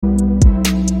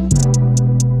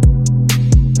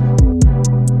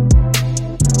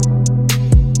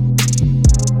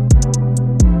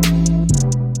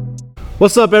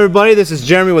What's up, everybody? This is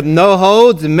Jeremy with No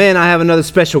Holds, and man, I have another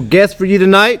special guest for you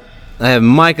tonight. I have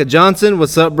Micah Johnson.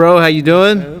 What's up, bro? How you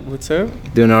doing? What's up?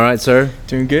 Doing all right, sir?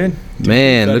 Doing good.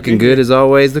 Man, looking good as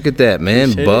always. Look at that,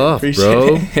 man. Buff,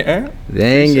 bro. Yeah.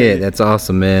 Dang it. That's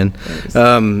awesome, man.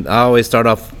 I always start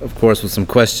off, of course, with some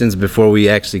questions before we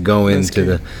actually go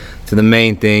into the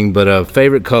main thing. But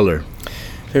favorite color?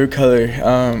 Favorite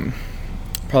color?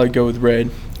 Probably go with red.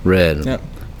 Red. Yep.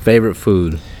 Favorite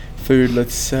food? Food,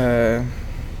 let's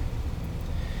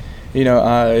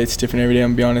it's different every day, I'm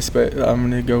gonna be honest, but I'm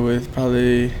gonna go with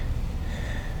probably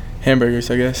hamburgers,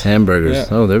 I guess. Hamburgers. Yeah.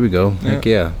 Oh, there we go. Heck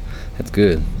yeah. That's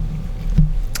good.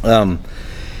 The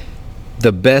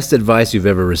best advice you've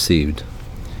ever received?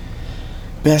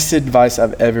 Best advice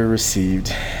I've ever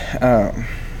received.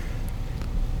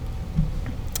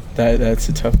 That's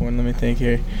a tough one. Let me think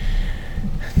here.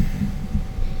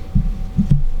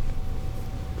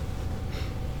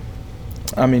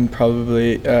 I mean,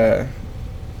 probably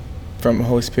from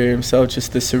Holy Spirit himself,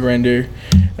 just the surrender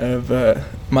of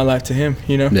my life to him,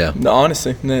 you know? Yeah.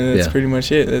 Honestly, that's pretty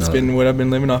much it. That's been what I've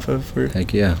been living off of for.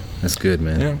 Heck yeah. That's good,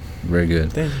 man. Yeah. Very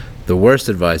good. Thank you. The worst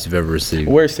advice you've ever received?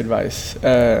 Worst advice.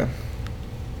 Let's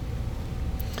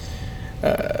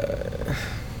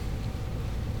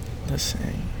see.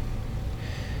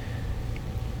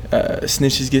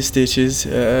 Snitches get stitches.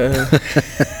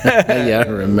 Yeah, I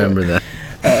remember that.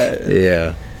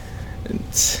 Yeah.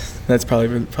 That's probably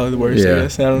the worst, I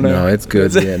guess. I don't know. No, it's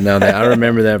good. Yeah, no, I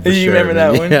remember that for sure. You remember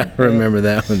that one? Yeah, I remember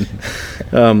that one.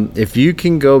 If you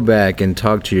can go back and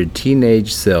talk to your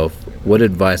teenage self, what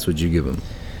advice would you give him?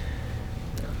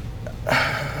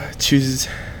 Choose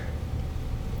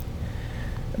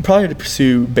probably to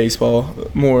pursue baseball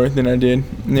more than I did.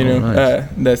 Nice.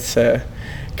 That's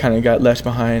kind of got left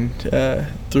behind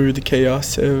through the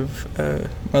chaos of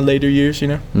my later years, you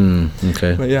know.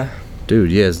 Okay. But yeah.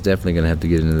 Dude, yeah, it's definitely gonna have to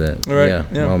get into that. All right.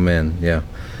 Yeah. Oh man, yeah.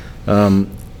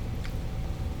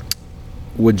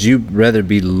 Would you rather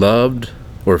be loved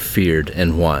or feared,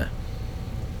 and why?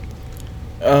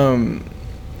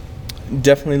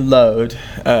 Definitely loved.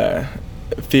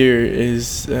 Fear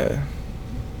is,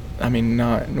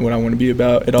 not what I want to be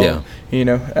about at all. Yeah. You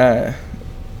know,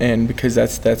 and because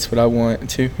that's what I want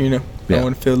to. You know, Yeah. I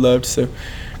want to feel loved. So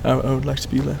I would like to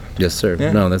be loved. Yes, sir.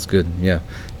 Yeah. No, that's good. Yeah,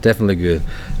 definitely good.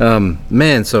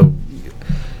 Man, so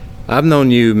I've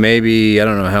known you maybe, I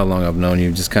don't know how long I've known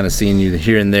you, just kind of seeing you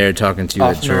here and there, talking to you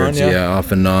Off at and church. on, yeah.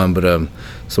 Off and on. But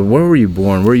so where were you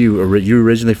born? Were you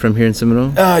originally from here in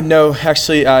Seminole? No,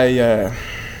 actually, all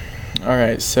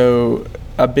right, so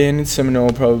I've been in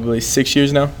Seminole probably 6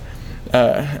 years now.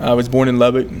 I was born in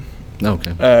Lubbock.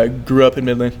 Okay. Grew up in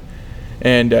Midland,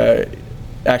 and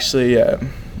actually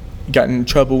got in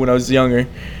trouble when I was younger,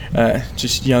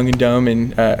 just young and dumb,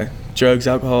 and drugs,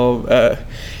 alcohol,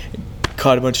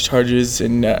 caught a bunch of charges,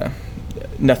 and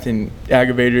nothing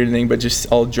aggravated or anything, but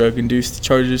just all drug-induced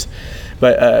charges.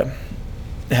 But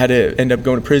had to end up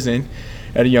going to prison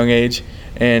at a young age,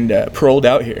 and paroled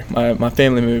out here. My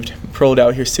family moved, paroled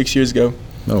out here 6 years ago.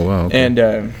 Oh, wow. Okay. And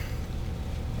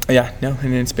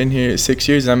and it's been here 6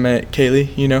 years. I met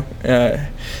Kaylee,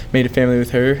 made a family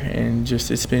with her, and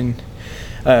just it's been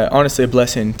honestly a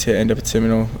blessing to end up at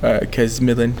Seminole, because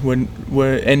Midland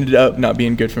ended up not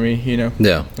being good for me,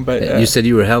 Yeah. But you said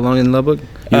you were how long in Lubbock?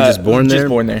 You were just born there? Just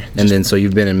born there. And then so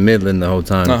you've been in Midland the whole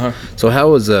time. Uh-huh. So how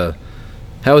was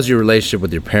your relationship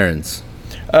with your parents?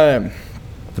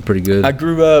 Pretty good. I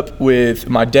grew up with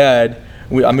my dad.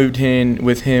 I moved in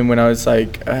with him when I was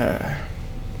like, I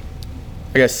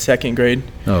guess second grade.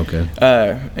 Oh, okay.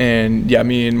 And yeah,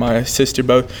 me and my sister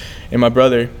both, and my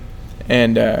brother,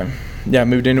 and I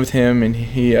moved in with him, and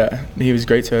he was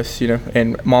great to us,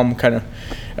 And mom kind of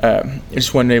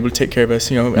just wasn't able to take care of us,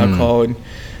 alcohol and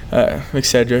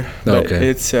etc. But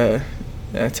Okay. that's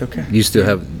okay. Do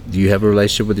you have a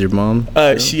relationship with your mom?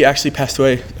 She actually passed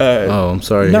away. I'm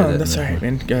sorry to No, hear that. that's all right,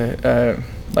 man.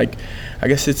 I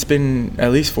guess it's been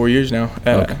at least 4 years now.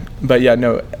 Okay. But yeah,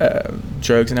 no,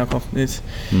 drugs and alcohol. It's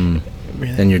really.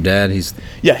 And your dad, he's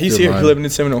he's still here, alive? living in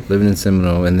Seminole. Living in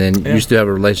Seminole. And then you still have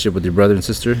a relationship with your brother and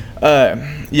sister?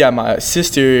 My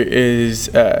sister is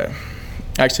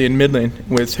actually in Midland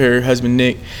with her husband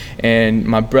Nick, and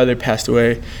my brother passed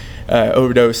away,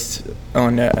 overdosed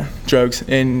on drugs.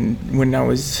 And when I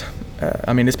was,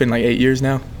 it's been like 8 years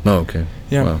now. Oh, okay.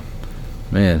 Yeah. Wow.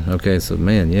 Man, okay, so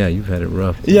yeah, you've had it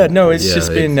rough. Yeah, no, it's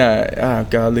just been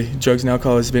godly. Drugs and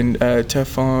alcohol has been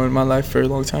tough on my life for a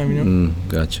long time,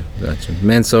 Gotcha.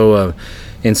 Man, so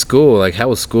in school, like, how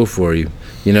was school for you?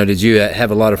 Did you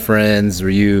have a lot of friends? Were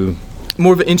you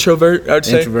more of an introvert, I would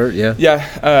say? Introvert, yeah.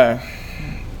 Yeah.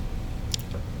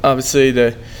 Obviously,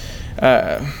 the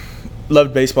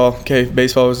loved baseball. Okay,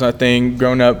 baseball was my thing.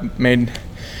 Growing up,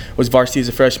 was varsity as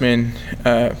a freshman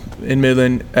in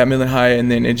Midland at Midland High,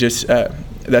 and then it just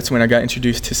that's when I got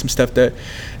introduced to some stuff, that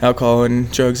alcohol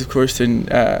and drugs, of course, and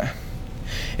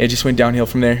it just went downhill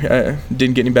from there.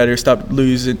 Didn't get any better. Stopped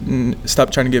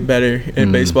trying to get better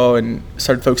in baseball, and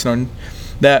started focusing on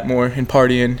that more, and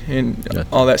partying and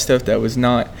all that stuff that was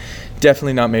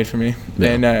definitely not made for me. Yeah.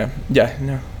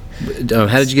 And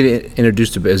how did you get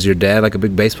introduced to? Is your dad like a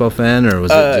big baseball fan, or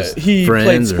was it just he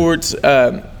friends? Played sports,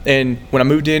 and when I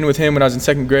moved in with him when I was in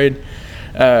second grade,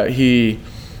 that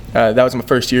was my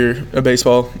first year of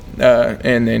baseball,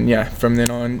 and then from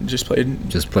then on just played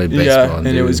baseball. Yeah, and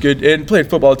it was good, and played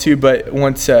football too. But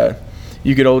once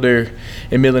you get older,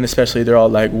 in Midland especially, they're all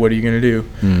like, "What are you gonna do?"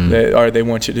 They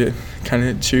want you to kind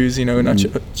of choose, and I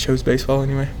chose baseball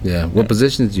anyway. Yeah. What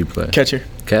positions did you play? Catcher.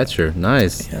 Catcher,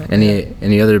 nice. Yeah.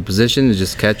 Any other positions?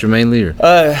 Just catcher mainly, or?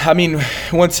 I mean,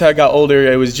 once I got older,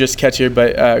 it was just catcher.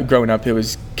 But growing up, it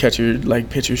was catcher, like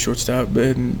pitcher, shortstop,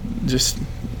 and just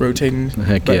rotating.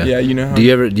 Heck but yeah. How. Do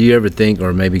you ever think,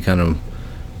 or maybe kind of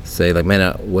say like,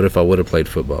 man, what if I would have played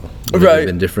football? Would it have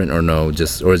been different, or no?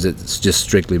 Or is it just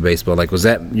strictly baseball? Like, was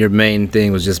that your main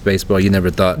thing? Was just baseball? You never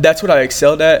thought? That's what I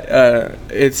excelled at.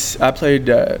 I played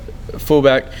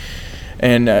fullback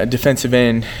and defensive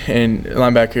end and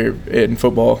linebacker in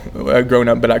football growing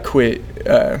up, but I quit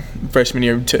freshman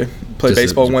year to play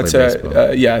baseball. Once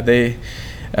they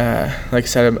like I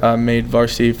said, I made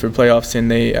varsity for playoffs,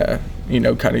 and they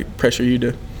kind of pressure you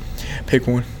to pick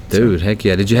one. Dude, heck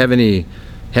yeah. Did you have any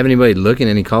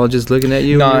colleges looking at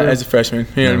you? Not as a freshman,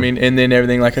 you know what I mean? And then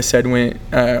everything, like I said, went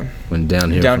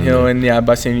downhill, and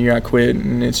by senior year I quit,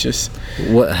 and it's just.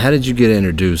 How did you get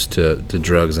introduced to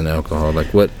drugs and alcohol?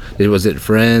 Like, was it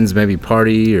friends, maybe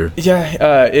party, or?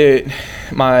 Yeah,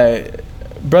 my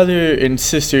brother and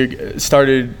sister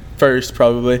started first,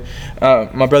 probably.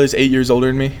 My brother's 8 years older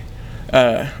than me.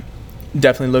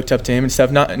 Definitely looked up to him and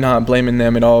stuff. Not blaming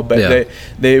them at all, but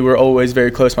they were always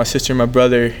very close. My sister and my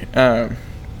brother.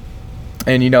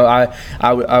 And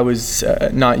I was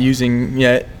not using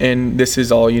yet, and this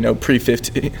is all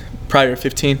prior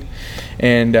 15,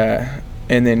 and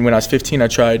then when I was 15, I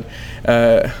tried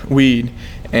weed,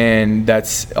 and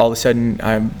that's all of a sudden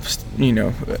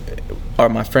are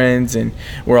my friends, and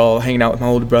we're all hanging out with my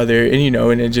older brother, and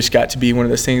it just got to be one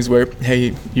of those things where,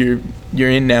 hey, you're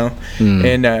in now,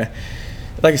 and.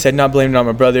 Like I said, not blaming it on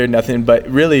my brother or nothing, but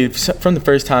really from the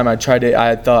first time I tried it,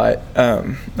 I thought,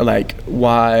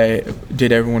 why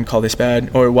did everyone call this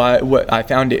bad? Or what I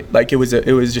found it, like it was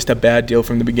just a bad deal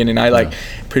from the beginning. I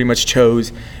pretty much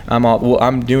chose,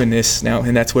 I'm doing this now,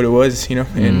 and that's what it was,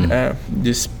 and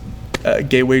just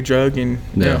gateway drug, and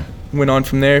went on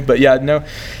from there. But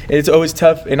it's always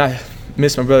tough, and I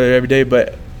miss my brother every day,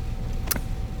 but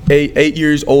 8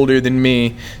 years older than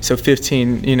me, so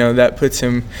 15, that puts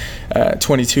him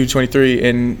 22, 23,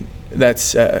 and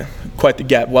that's quite the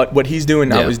gap. What he's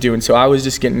doing, I was doing, so I was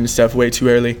just getting into stuff way too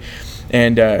early,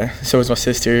 and so was my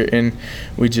sister, and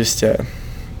we just,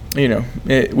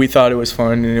 we thought it was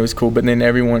fun and it was cool, but then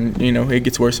everyone, it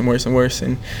gets worse and worse and worse,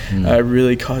 and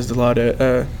really caused a lot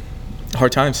of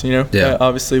hard times,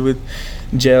 obviously with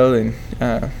jail and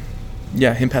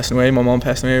him passing away, my mom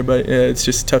passing away, but it's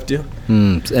just a tough deal.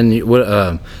 And what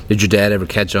did your dad ever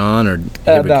catch on, or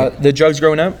about the drugs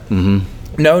growing up?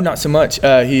 No, not so much.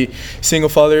 He single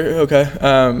father,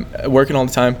 working all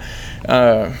the time.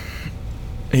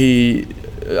 He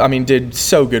did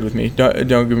so good with me. Don't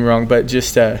get me wrong, but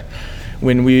just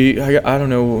when I don't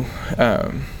know.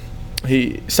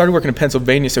 He started working in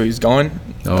Pennsylvania, so he was gone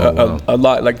a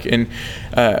lot, and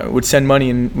would send money,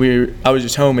 and I was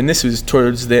just home, and this was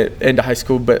towards the end of high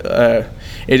school, but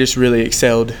it just really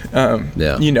excelled.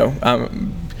 It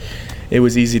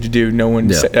was easy to do. No one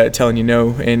telling you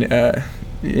no, and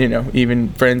even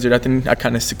friends or nothing. I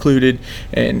kind of secluded,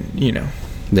 and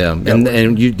Yeah,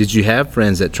 and did you have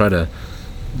friends that try to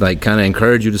kind of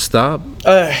encourage you to stop?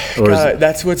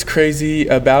 That's what's crazy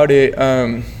about it.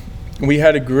 We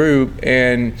had a group,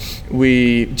 and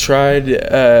we tried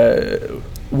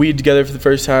weed together for the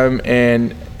first time,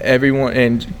 and everyone,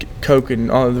 and coke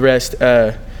and all of the rest,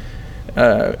 and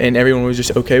everyone was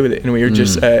just okay with it, and we were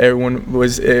just everyone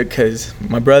was, because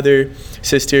my brother,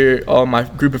 sister, all my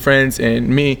group of friends, and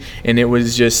me, and it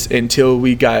was just until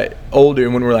we got older,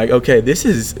 and when we're like, okay, this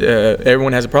is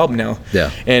everyone has a problem now,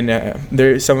 and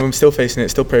there's some of them still facing it.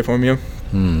 Still pray for them,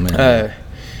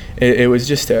 It was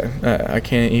just I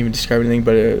can't even describe anything,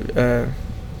 but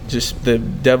just the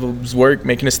devil's work,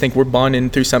 making us think we're bonding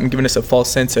through something, giving us a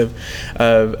false sense of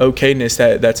okayness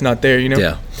that's not there,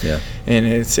 Yeah. And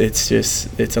it's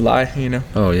a lie,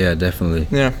 Oh yeah, definitely.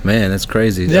 Yeah. Man, that's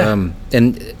crazy. Yeah.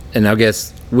 And I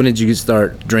guess, when did you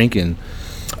start drinking?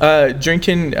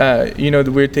 Drinking,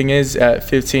 the weird thing is, at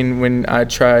 15, when I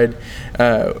tried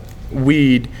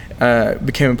weed,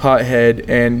 became a pothead,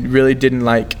 and really didn't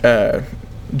like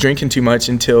drinking too much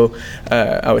until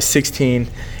I was 16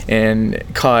 and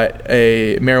caught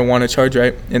a marijuana charge,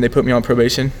 right? And they put me on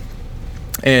probation.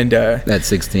 And At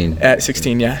 16. At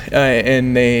 16, yeah.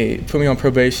 And they put me on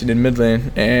probation in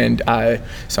Midland, and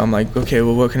so I'm like, okay,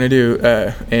 well, what can I do?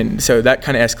 And so that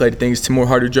kind of escalated things to more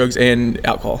harder drugs and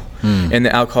alcohol. And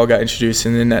the alcohol got introduced,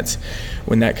 and then that's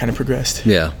when that kind of progressed.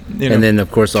 Yeah. And then,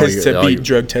 of course, because to beat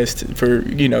drug test for,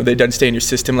 they doesn't stay in your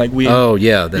system like weed. Oh,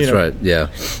 yeah, that's right. Yeah.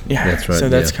 Yeah. That's right. So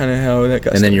that's kind of how that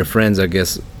got And then started. your friends, I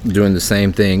guess, doing the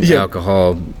same thing,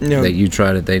 alcohol, that you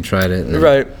tried it, they tried it.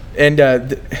 Right. And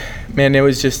man, it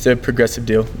was just a progressive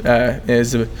deal. It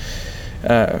was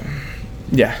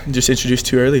just introduced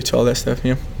too early to all that stuff.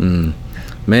 Yeah.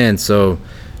 Man, so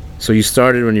you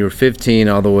started when you were 15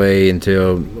 all the way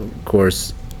until, of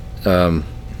course,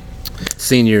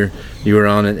 senior. You were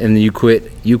on it, and you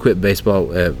quit baseball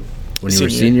when you were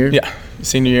senior. Yeah,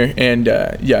 senior year, and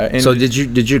And so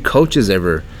did your coaches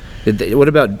ever? What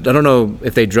about, I don't know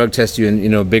if they drug test you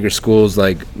in bigger schools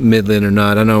like Midland or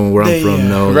not. I know where I'm from.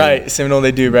 No, right, Seminole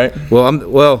they do, right? Well,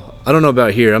 I don't know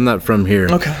about here. I'm not from here.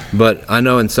 Okay. But I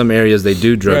know in some areas they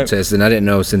do drug test, and I didn't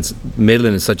know, since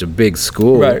Midland is such a big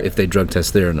school, if they drug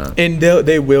test there or not. And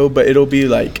they will, but it'll be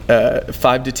like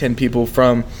 5 to 10 people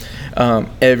from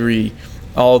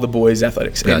all the boys'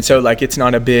 athletics, Gotcha. and so like it's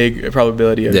not a big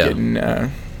probability of getting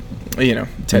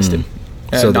tested.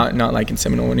 So not like in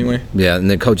Seminole anyway. Yeah,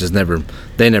 and the coaches never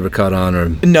caught on, or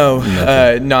no,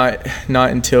 not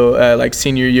until like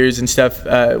senior years and stuff,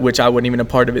 which I wasn't even a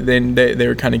part of it. Then they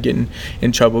were kind of getting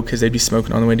in trouble because they'd be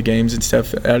smoking on the way to games and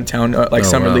stuff out of town, like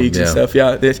summer leagues and stuff.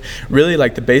 Yeah, really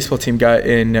like the baseball team got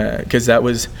in because that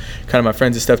was kind of my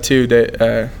friends and stuff too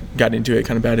that got into it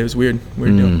kind of bad. It was weird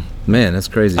deal. Man, that's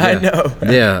crazy. Yeah. I know.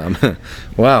 Yeah,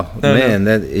 wow, man,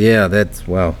 that's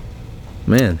wow.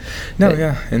 Man. No,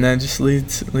 yeah, and that just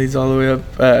leads all the way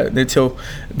up until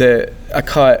I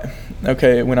caught.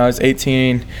 Okay, when I was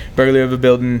 18, burglary of a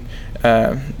building.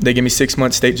 They give me 6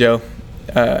 months state jail.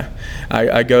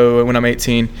 I go when I'm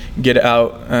 18, get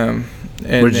out.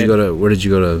 Where did you go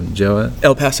to jail at?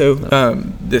 El Paso,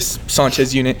 this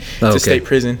Sanchez unit. It's a state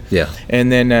prison. Yeah.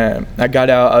 And then I got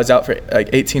out. I was out for like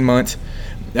 18 months,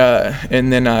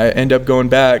 and then I end up going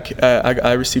back.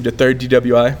 I received a third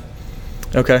DWI.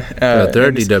 Okay.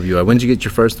 Third DWI. When did you get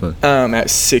your first one? At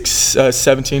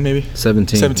 17 maybe.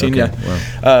 17, okay. Yeah.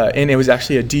 Wow. And it was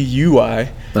actually a DUI,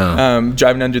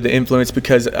 driving under the influence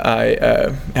because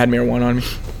I had marijuana on me.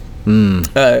 And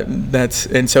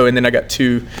then I got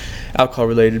 2 alcohol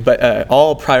related, but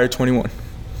all prior 21.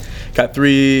 Got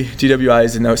 3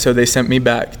 DWIs, and so they sent me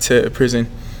back to prison,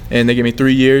 and they gave me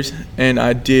 3 years, and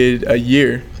I did a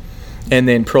year. And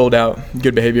then paroled out,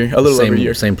 good behavior, a little over a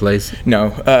year. Same place? No,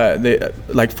 they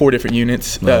like 4 different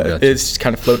units. Gotcha. It's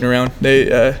kind of floating around.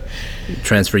 They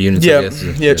transfer units. Yeah, I guess.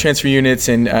 yeah, transfer units,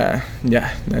 and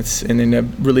that's, and then a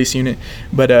release unit.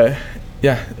 But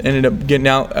ended up getting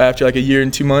out after like a year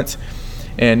and 2 months,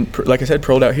 and like I said,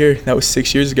 paroled out here. That was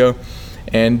 6 years ago,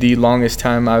 and the longest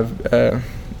time I've kind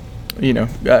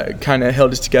of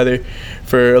held us together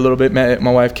for a little bit. Met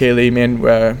my wife Kaylee,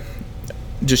 man,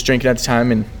 just drinking at the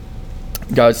time, and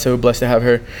God's so blessed to have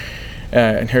her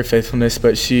and her faithfulness.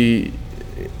 But she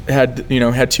had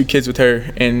 2 kids with her,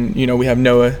 and we have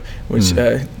Noah, which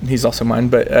he's also mine,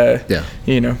 but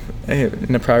in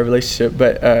a prior relationship.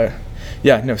 But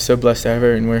so blessed to have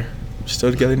her, and we're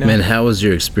still together now. Man, how was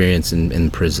your experience in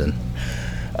prison?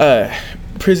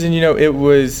 Prison, it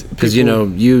was because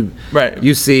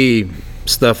you see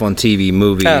stuff on TV,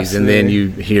 movies. Absolutely. And then you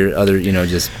hear other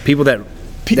just people that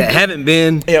haven't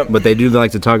been, but they do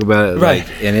like to talk about it, right?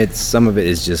 And some of it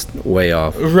is just way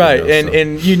off, right?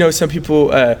 And some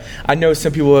people, I know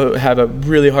some people have a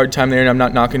really hard time there, and I'm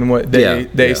not knocking what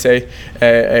they say,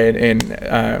 and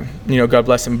God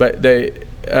bless them, but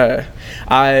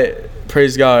I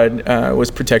praise God, was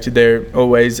protected there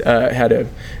always. Had a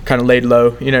kind of laid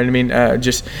low, you know what I mean?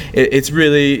 It's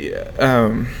really.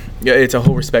 It's a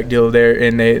whole respect deal there,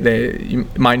 and you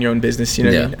mind your own business, you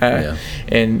know what I mean?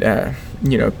 And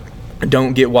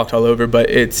don't get walked all over, but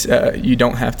it's you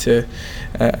don't have to.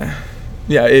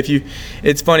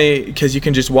 It's funny because you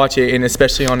can just watch it, and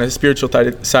especially on the spiritual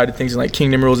side of things, like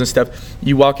kingdom rules and stuff.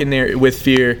 You walk in there with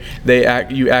fear,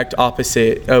 you act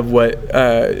opposite of what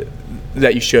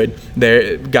that you should.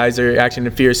 There, guys are acting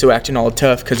in fear, so acting all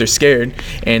tough because they're scared,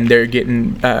 and they're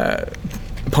getting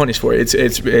punished for it.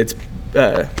 It's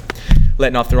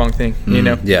letting off the wrong thing, you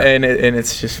know. Yeah. And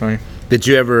it's just funny. Did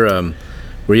you ever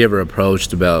were you ever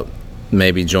approached about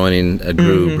maybe joining a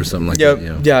group or something like that? You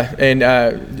know? Yeah, and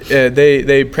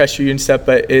they pressure you and stuff,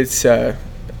 but it's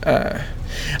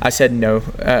I said no.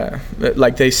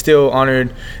 Like, they still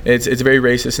honored. It's very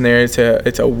racist in there.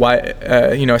 It's a white.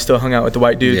 I still hung out with the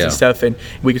white dudes and stuff, and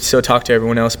we could still talk to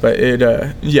everyone else. But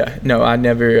no, I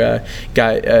never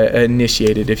got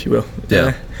initiated, if you will.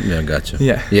 Yeah, gotcha.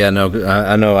 Yeah. No,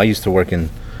 I know. I used to work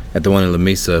at the one in La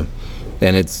Mesa,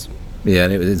 and it's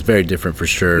very different for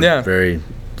sure. Yeah. Very,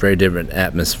 very different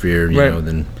atmosphere, you know,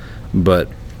 than, but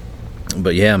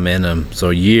yeah, man. So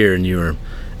a year and you were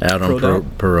out on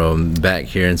parole, back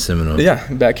here in Seminole. Yeah,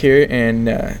 back here, and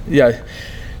met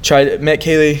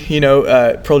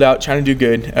Kaylee, paroled out, trying to do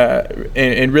good,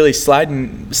 and really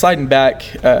sliding back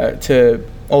to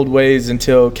old ways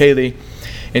until Kaylee,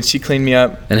 and she cleaned me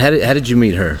up. And how did you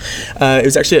meet her? It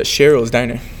was actually at Cheryl's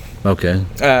Diner. Okay.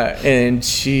 And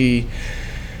she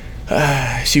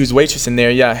was waitressing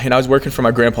there, and I was working for my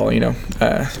grandpa,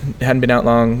 hadn't been out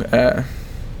long.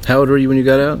 How old were you when you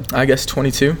got out? I guess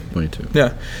 22. 22.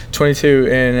 Yeah, 22,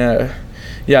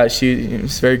 and she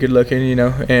was very good looking,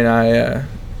 and I.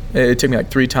 It took me like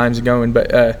 3 times going,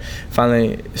 but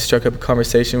finally struck up a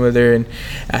conversation with her and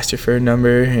asked her for a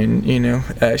number, and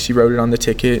she wrote it on the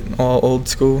ticket, all old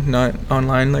school, not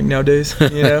online like nowadays.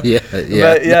 Yeah.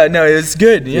 But no, it was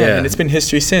good. Yeah, and it's been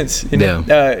history since.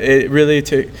 It really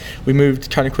took. We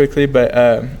moved kind of quickly, but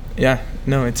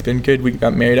it's been good. We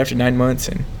got married after 9 months,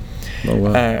 and. Oh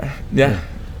wow. Yeah.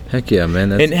 Heck yeah,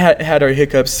 man. And had our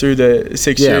hiccups through the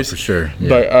 6 years. Yeah, for sure. Yeah.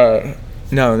 But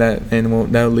no,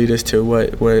 that'll lead us to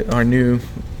what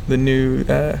the new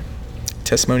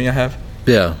testimony I have.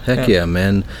 Yeah. Heck yeah,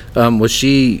 man. Was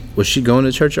she going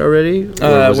to church already?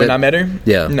 When I met her?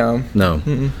 Yeah. No. No.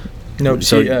 No.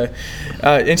 So, she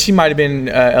and she might have been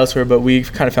elsewhere, but we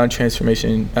kind of found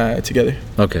transformation together.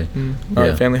 Okay.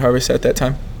 Our Family Harvest at that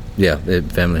time. Yeah,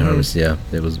 Family Harvest. Yeah,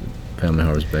 it was Family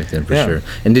Harvest back then for sure.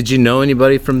 And did you know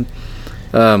anybody from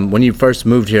when you first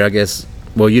moved here? I guess.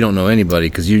 Well, you don't know anybody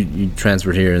because you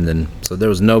transferred here, and then so there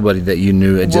was nobody that you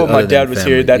knew. Well, my dad was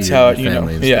here. That's how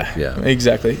Yeah,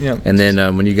 exactly. Yeah. And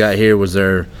then when you got here,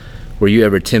 were you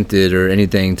ever tempted or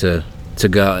anything to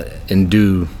go out and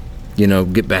do,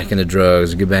 get back into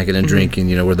drugs, get back into drinking?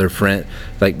 Were there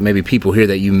like maybe people here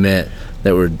that you met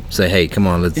that would say, "Hey, come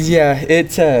on, let's." Yeah,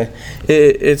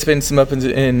 it's been some ups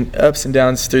and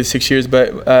downs through 6 years,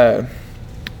 but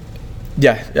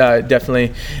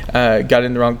definitely got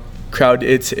in the wrong crowd.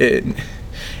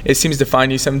 It seems to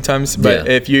find you sometimes, but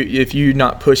if you're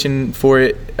not pushing for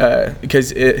it,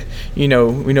 because we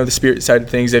know the spirit side of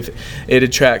things. If it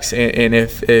attracts, and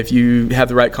if you have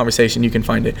the right conversation, you can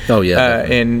find it. Oh yeah.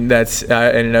 And that's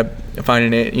I ended up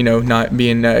finding it. Not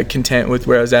being content with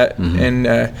where I was at, and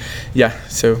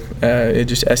so it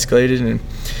just escalated, and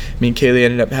me and Kaylee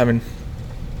ended up having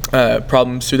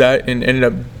problems through that, and ended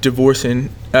up divorcing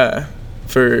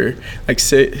for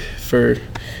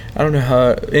I don't know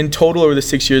how. In total, over the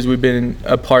 6 years, we've been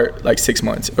apart like 6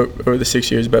 months over the 6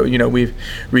 years, but we've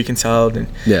reconciled, and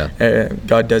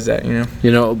God does that.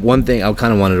 One thing I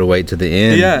kind of wanted to wait to the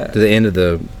end, to the end of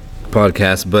the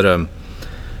podcast, but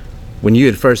when you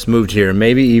had first moved here,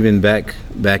 maybe even back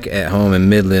at home in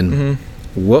Midland,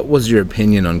 what was your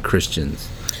opinion on Christians?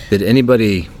 Did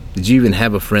you even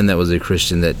have a friend that was a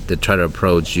Christian that tried to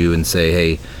approach you and say,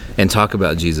 hey, and talk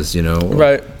about Jesus?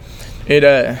 Right.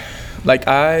 Like,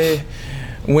 I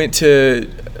went to,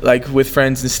 like, with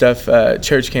friends and stuff,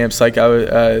 church camps. Like,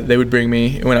 they would bring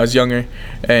me when I was younger,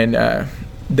 and I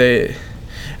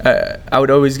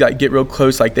would always get real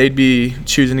close. Like, they'd be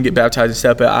choosing to get baptized and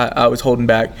stuff, but I was holding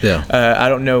back. Yeah. I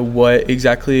don't know what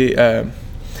exactly.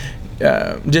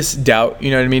 Just doubt. You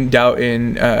know what I mean? Doubt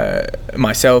in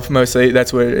myself mostly.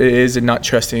 That's what it is, and not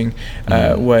trusting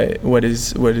what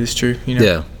is true.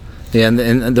 Yeah. Yeah,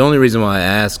 and the only reason why I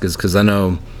ask is because I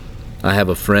know. I have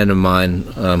a friend of mine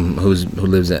who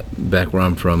lives back where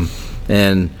I'm from,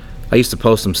 and I used to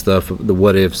post some stuff, the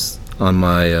what ifs, on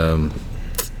my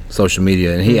social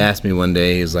media, and he asked me one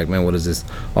day, he was like, "Man, what is this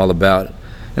all about?"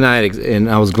 And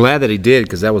I was glad that he did,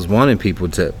 because I was wanting people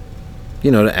to,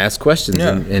 to ask questions,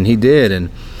 and he did,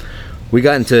 and we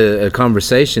got into a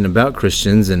conversation about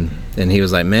Christians, and he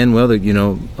was like, "Man, well,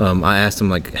 I asked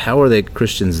him, like, how are they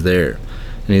Christians there?"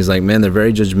 And he's like, "Man, they're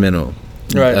very judgmental."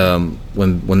 Right.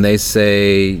 When they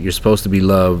say you're supposed to be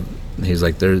loved, he's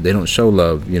like, they don't show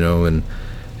love, and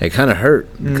it kind of hurt,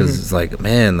 because it's like,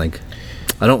 man, like,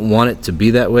 I don't want it to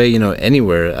be that way,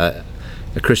 anywhere.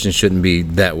 a Christian shouldn't be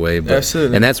that way. But,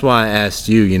 Absolutely. and that's why I asked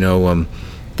you.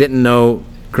 Didn't know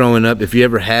growing up if you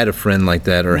ever had a friend like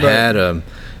that, or Right. had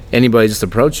anybody just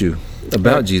approach you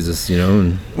about Right. Jesus.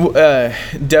 And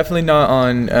Definitely not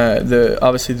on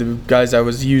obviously the guys I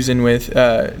was using with,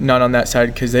 not on that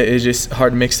side, because it's just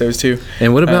hard to mix those two.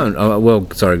 and what about? Well,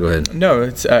 sorry, go ahead. No,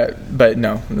 it's but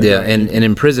no. Yeah, and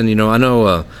in prison, I know, I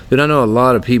know a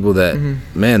lot of people that,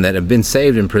 man, that have been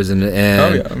saved in prison and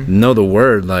Oh, yeah. know the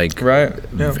word, like, Right.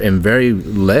 Yeah. and very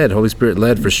led, Holy Spirit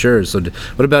led for sure. So,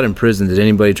 what about in prison? Did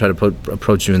anybody try to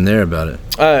approach you in there about it?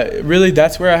 Really,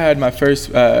 that's where I had my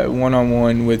first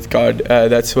one-on-one with God.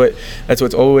 That's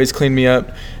what's always cleaned me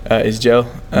up, is jail.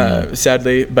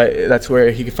 Sadly, but that's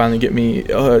where He could finally get me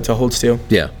to hold still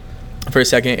Yeah, for a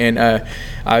second. And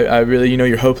I really,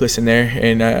 you're hopeless in there,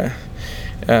 and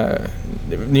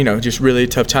just really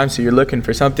tough times. So you're looking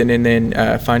for something, and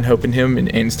then find hope in Him,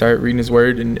 and start reading His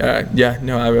Word. And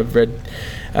I've read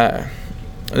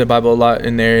the Bible a lot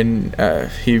in there, and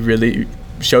He really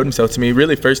showed Himself to me.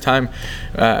 Really, first time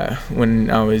when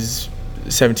I was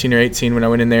 17 or 18, when I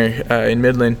went in there in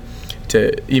Midland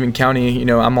to Even County.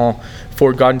 I'm all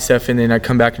for God and stuff, and then I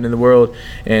come back into the world,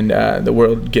 and the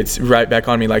world gets right back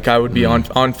on me. Like I would be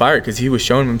on fire, because He was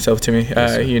showing Himself to me,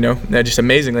 just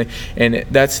amazingly. And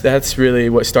that's really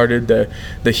what started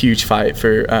the huge fight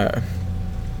for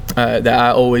that.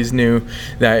 I always knew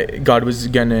that God was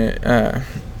gonna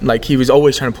He was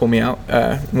always trying to pull me out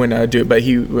when I do it, but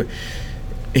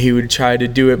He would try to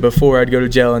do it before I'd go to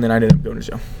jail, and then I ended up going to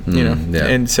jail. Yeah.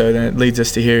 And so that leads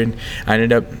us to here, and I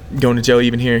ended up going to jail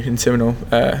even here in Seminole.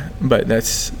 But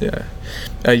that's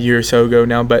a year or so ago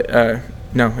now. But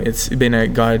no, it's been a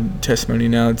God testimony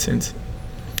now since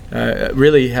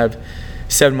really have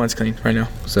 7 months clean right now.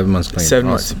 7 months clean. 7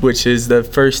 months, Awesome. which is the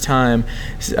first time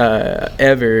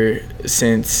ever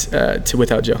since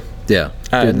without jail. Yeah.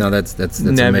 Dude, no, that's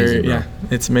Never, amazing, bro. yeah,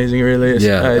 it's amazing. It really is.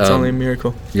 Yeah, It's only a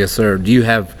miracle. Yes, sir. Do you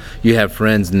have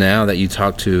friends now that you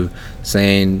talk to,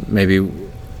 saying maybe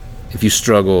if you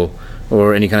struggle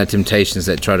or any kind of temptations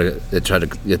that try to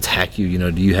attack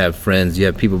you? Do you have friends? Do you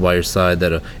have people by your side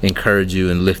that encourage you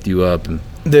and lift you up?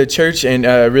 The church and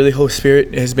really Holy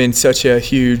Spirit has been such a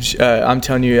huge. I'm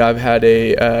telling you, I've had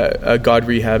a God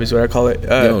rehab is what I call it.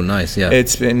 Oh, nice. Yeah.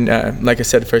 It's been like I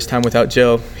said, the first time without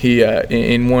jail. He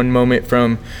in one moment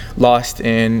from lost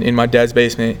and in my dad's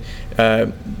basement,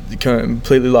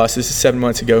 completely lost. This is 7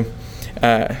 months ago.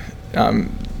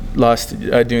 Lost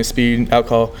doing speed,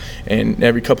 alcohol, and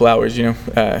every couple hours,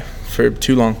 for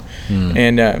too long,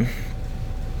 and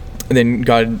then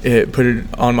God put it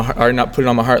on my heart, or not put it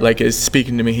on my heart, like is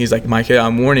speaking to me. He's like, Micah,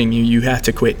 I'm warning you. You have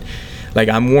to quit. Like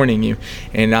I'm warning you,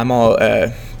 and I'm all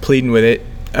pleading with it.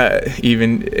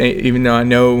 Even though I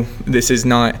know this is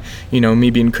not, me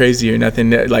being crazy or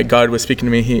nothing. Like God was speaking to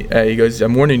me. He goes,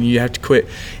 I'm warning you. You have to quit.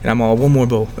 And I'm all, one more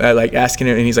bowl, like asking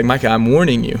him. And he's like, Micah, I'm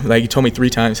warning you. Like he told me 3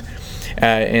 times.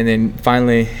 And then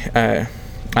finally,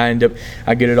 I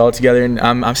get it all together, and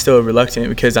I'm still reluctant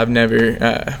because I've never,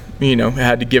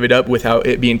 had to give it up without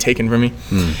it being taken from me.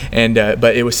 And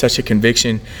but it was such a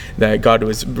conviction that God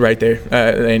was right there,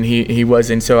 and He was.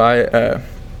 And so I,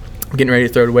 getting ready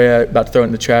to throw it away, about to throw it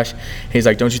in the trash. He's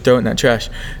like, "Don't you throw it in that trash!"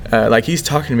 Like he's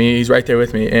talking to me, he's right there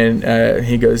with me, and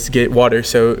he goes, "Get water,"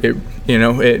 so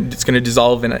it's gonna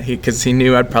dissolve, and because he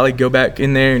knew I'd probably go back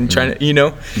in there and try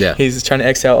to, Yeah. He's trying to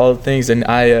exhale all the things, and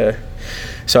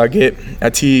so I get a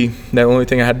tea, the only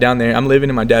thing I had down there. I'm living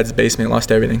in my dad's basement,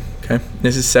 lost everything, okay?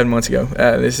 This is 7 months ago.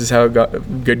 This is how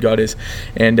good God is.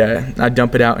 And I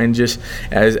dump it out, and just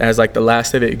as like the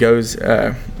last of it goes,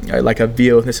 like a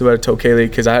veil. This is what I told Kaylee,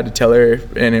 because I had to tell her,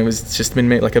 and it was just been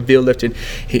made like a veil lifted.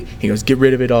 He goes, "Get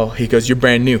rid of it all." He goes, "You're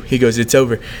brand new." He goes, "It's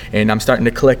over." And I'm starting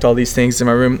to collect all these things in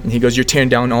my room. And he goes, "You're tearing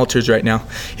down altars right now."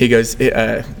 He goes,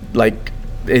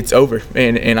 it's over.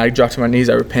 And I drop to my knees,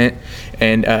 I repent,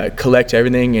 and collect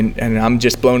everything, and I'm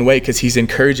just blown away because he's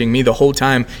encouraging me the whole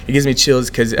time. It gives me chills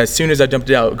because as soon as I dumped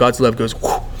it out, God's love goes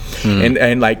whoo, and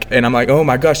I'm like, oh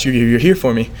my gosh, you're here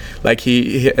for me. Like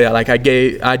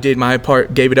I did my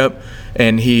part, gave it up,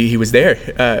 and he was there.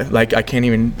 Like I can't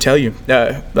even tell you,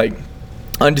 like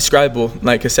undescribable.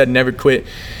 Like I said, never quit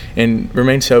and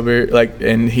remain sober. Like,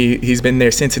 and he's been there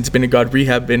since. It's been a God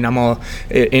rehab, and I'm all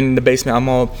in the basement. I'm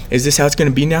all, is this how it's gonna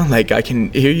be now? Like I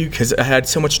can hear you, because I had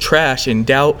so much trash and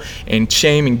doubt and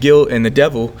shame and guilt and the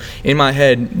devil in my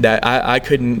head that I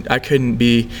couldn't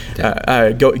be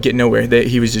get nowhere. That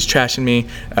he was just trashing me.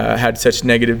 Had such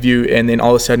negative view, and then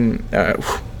all of a sudden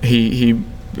he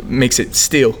makes it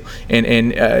still, and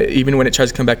even when it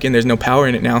tries to come back in, there's no power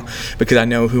in it now, because I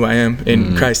know who I am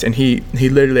in Christ. And he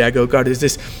literally, I go, God, is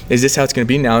this how it's going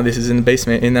to be now? This is in the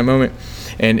basement in that moment.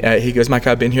 And he goes,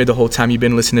 Micah, I've been here the whole time. You've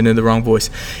been listening to the wrong voice.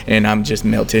 And I'm just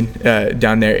melted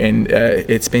down there. And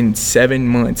it's been 7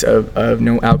 months of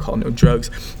no alcohol, no drugs,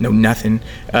 no nothing,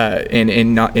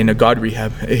 and not in a God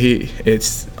rehab.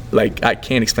 It's like, I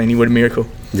can't explain to you what a miracle.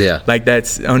 Yeah. Like,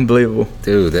 that's unbelievable.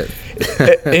 Dude, that...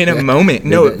 in a moment.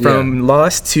 No, from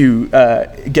lost to,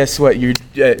 guess what?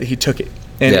 He took it.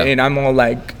 And I'm all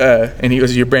like, and he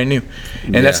goes, you're brand new.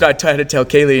 And that's what I tried to tell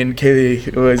Kaylee. And Kaylee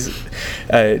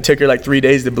it took her like 3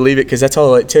 days to believe it, because that's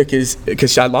all it took, is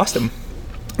because I lost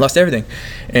everything.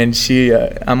 And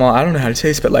I'm all, I don't know how to say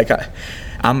this, but like,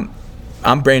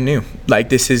 I'm brand new. Like,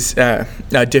 this is a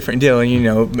different deal.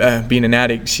 And, being an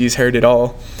addict, she's heard it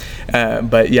all.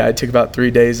 But yeah, it took about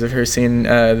 3 days of her seeing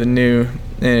the new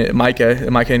Micah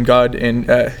and God, and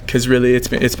because really it's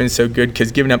been so good,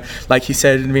 because giving up, like he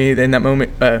said to me in that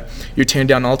moment, you're tearing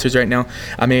down altars right now.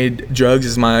 I made drugs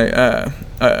as my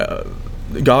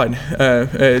God,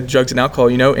 drugs and alcohol,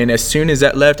 and as soon as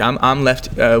that left, I'm left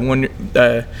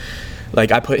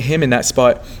like, I put him in that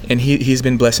spot, and he's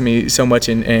been blessing me so much,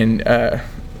 and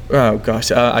oh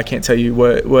gosh, I can't tell you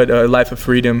what a life of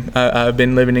freedom I've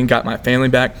been living in. Got my family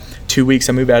back. 2 weeks,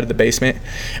 I moved out of the basement.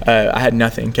 I had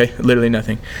nothing, okay, literally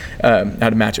nothing, out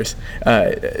of mattress.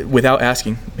 Without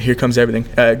asking, here comes everything.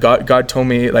 God told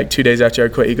me like 2 days after I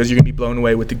quit, he goes, you're gonna be blown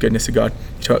away with the goodness of God.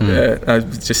 I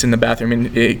was just in the bathroom,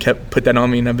 and it kept put that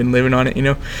on me, and I've been living on it,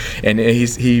 and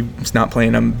he's not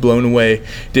playing. I'm blown away.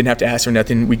 Didn't have to ask for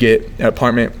nothing. We get an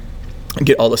apartment,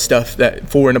 get all the stuff that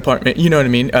for an apartment, you know what I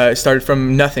mean? Started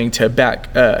from nothing to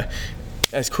back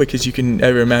as quick as you can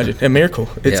ever imagine. A miracle.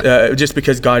 It's just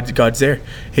because God's there.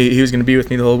 He was going to be with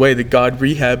me the whole way. The God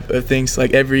rehab of things,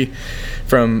 like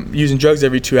from using drugs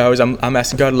every 2 hours, I'm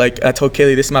asking God, like I told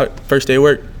Kaylee, this is my first day of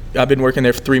work. I've been working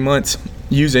there for 3 months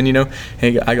using, and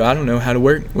I go, I don't know how to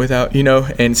work without,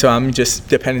 and so I'm just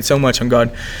depending so much on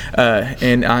God,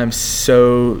 and I'm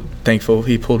so thankful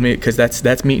he pulled me, because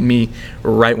that's meeting me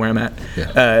right where I'm at,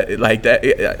 like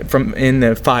that, from in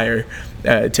the fire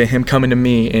to him coming to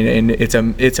me, and it's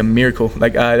a miracle.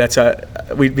 Like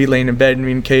we'd be laying in bed,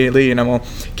 me and Kaylee, and I'm all,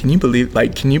 can you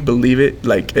believe it?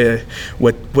 Like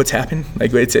what's happened?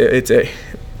 Like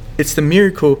it's the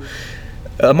miracle.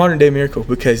 A modern day miracle,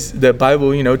 because the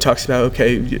Bible, talks about,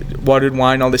 okay, watered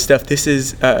wine, all this stuff. This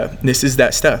is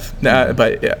that stuff.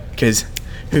 But because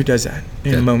who does that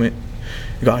in a moment?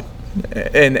 God.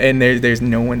 And there's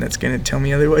no one that's gonna tell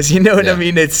me otherwise. You know what I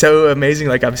mean? It's so amazing.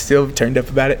 Like, I'm still turned up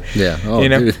about it. Yeah. Oh,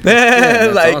 dude.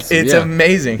 Like, awesome. it's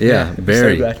amazing. Yeah.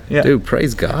 Very. So glad. Yeah. Dude,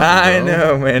 praise God. I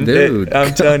know, man. Dude,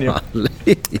 I'm telling you.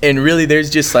 And really, there's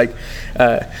just like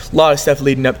a lot of stuff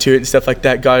leading up to it and stuff like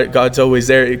that. God's always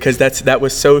there, because that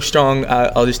was so strong.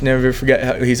 I'll just never forget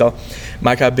how he's all,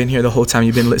 Mike, I've been here the whole time.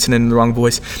 You've been listening to the wrong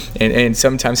voice. And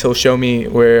sometimes he'll show me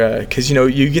where, because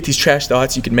you get these trash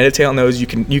thoughts. You can meditate on those. You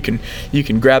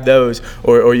can grab those,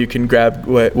 or you can grab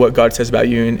what God says about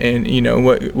you, and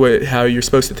what how you're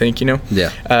supposed to think.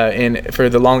 Yeah. And for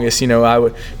the longest,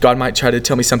 God might try to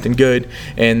tell me something good,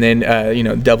 and then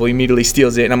the devil immediately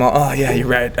steals it, and I'm all, oh yeah, you're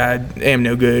right. I am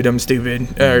no good. I'm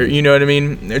stupid. Or you know what I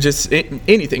mean? Or just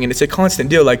anything, and it's a constant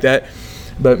deal like that.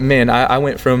 But man, I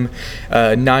went from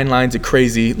 9 lines of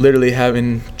crazy, literally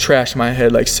having trash in my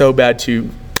head, like so bad,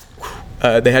 to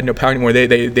they had no power anymore.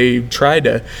 They tried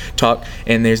to talk,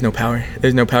 and there's no power.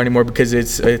 There's no power anymore, because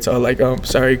it's all like, oh,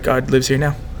 sorry, God lives here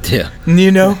now. Yeah.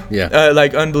 Yeah.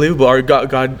 Like, unbelievable. Or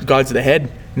God's the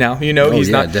head now. He's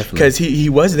not, because he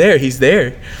was there. He's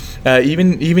there.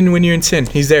 Even when you're in sin,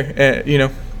 he's there.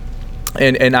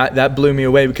 And that blew me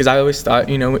away, because I always thought,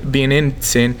 being in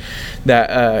sin,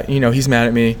 that he's mad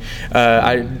at me.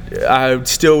 I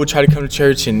still would try to come to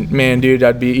church, and man, dude,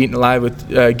 I'd be eaten alive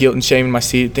with guilt and shame in my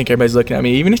seat. Think everybody's looking at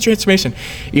me, even at transformation,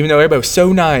 even though everybody was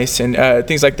so nice and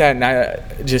things like that. And I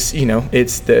just,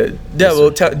 it's the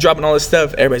devil dropping all this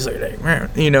stuff. Everybody's like,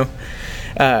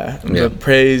 But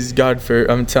praise God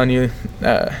for, I'm telling you,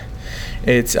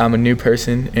 I'm a new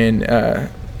person, and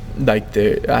I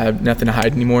have nothing to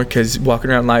hide anymore, because walking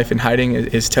around life and hiding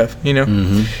is tough,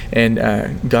 Mm-hmm.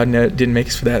 And God didn't make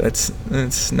us for that.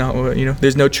 That's not what,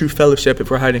 there's no true fellowship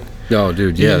if we're hiding. Oh,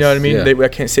 dude, yes. You know what I mean? Yeah. I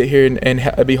can't sit here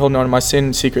and be holding on to my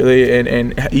sin secretly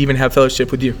and even have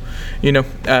fellowship with you, or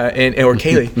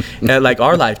Kaylee. Like,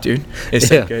 our life, dude, is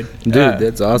so good. Dude,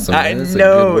 that's awesome. I That's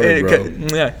know. a good word,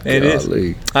 bro. It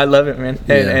is. I love it, man.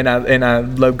 And I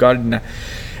love God, and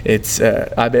it's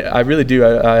I really do.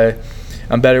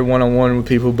 I'm better one-on-one with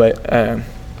people, but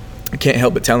I can't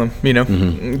help but tell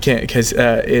him, can't, because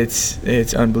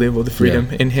it's unbelievable, the freedom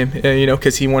in him,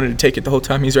 because he wanted to take it the whole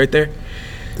time. He's right there,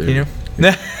 Dude.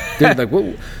 Dude, like,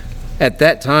 what at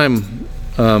that time,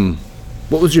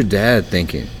 what was your dad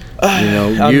thinking?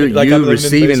 You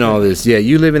receiving all this. Yeah,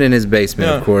 you living in his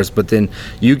basement, of course, but then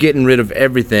you getting rid of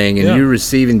everything and you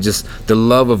receiving just the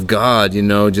love of God,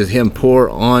 just him pour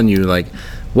on you. Like,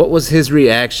 what was his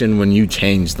reaction when you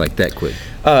changed like that quick?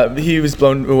 He was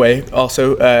blown away.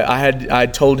 Also, I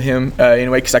told him in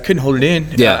a way, because I couldn't hold it in.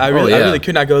 Yeah, I really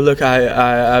couldn't. I go, look,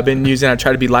 I've been using. I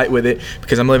try to be light with it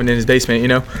because I'm living in his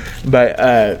basement,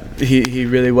 But he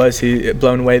really was. He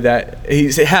blown away that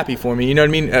he's happy for me. You know what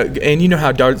I mean? And you know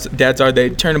how dads are.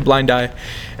 They turn a blind eye.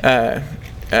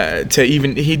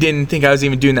 He didn't think I was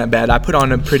even doing that bad. I put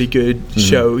on a pretty good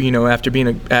show, after being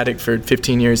an addict for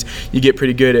 15 years, you get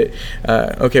pretty good at,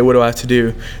 okay, what do I have to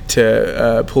do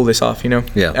to pull this off,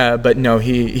 Yeah. But no,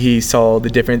 he saw the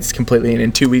difference completely, and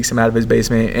in 2 weeks I'm out of his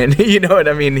basement, and you know what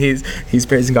I mean? He's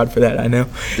praising God for that, I know.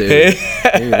 Dude.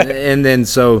 And then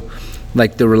so,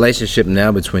 like, the relationship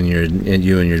now between you and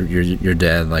your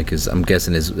dad, like, I'm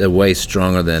guessing is way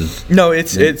stronger than. No,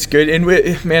 it's good, and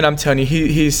man, I'm telling you,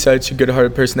 he's such a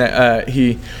good-hearted person that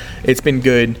it's been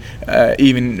good,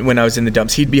 even when I was in the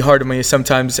dumps. He'd be hard on me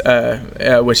sometimes,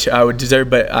 which I would deserve,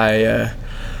 but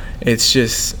it's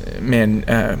just, man,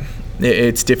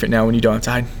 it's different now when you don't have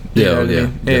to hide. You know what I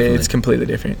mean? It's completely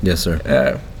different. Yes,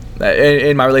 sir.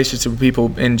 In my relationships with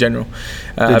people in general,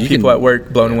 people at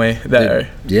work blown away that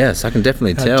yes, I can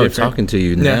definitely tell different. Talking to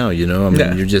you now, I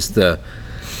mean, you're just you're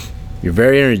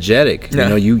very energetic.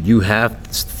 You have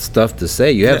stuff to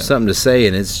say. You have something to say,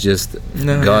 and it's just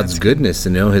God's goodness,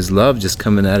 his love just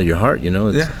coming out of your heart,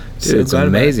 it's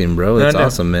amazing, bro. It's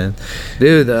awesome, man.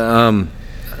 Dude,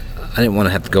 I didn't want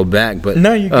to have to go back, but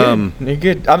no, you're good. You're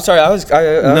good. I'm sorry. I was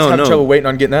having trouble waiting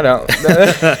on getting that out.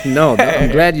 No,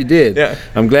 I'm glad you did. Yeah.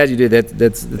 I'm glad you did.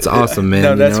 That's awesome, man.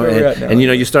 No, that's where we're at now. And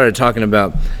you started talking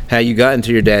about how you got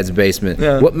into your dad's basement.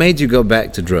 Yeah. What made you go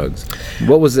back to drugs?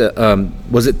 What was it?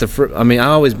 Was it I mean, I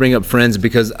always bring up friends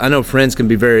because I know friends can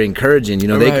be very encouraging.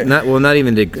 They not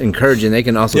even encouraging. They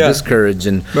can also discourage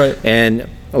and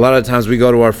a lot of times we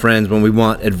go to our friends when we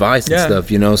want advice and stuff,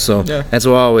 So that's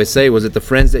what I always say. Was it the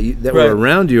friends that were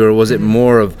around you, or was it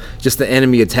more of just the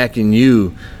enemy attacking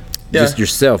you, just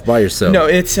yourself, by yourself? No,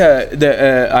 it's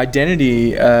the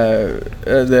identity,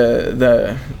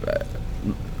 the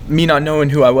me not knowing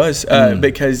who I was,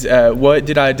 because what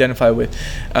did I identify with?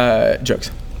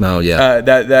 Drugs. Oh yeah.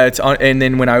 That's on, and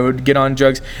then when I would get on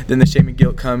drugs, then the shame and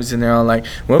guilt comes, and they're all like,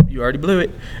 "Well, you already blew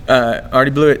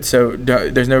it. So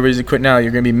there's no reason to quit now.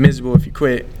 You're gonna be miserable if you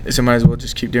quit. So might as well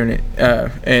just keep doing it."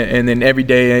 And then every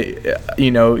day,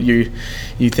 you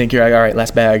think you're like, all right,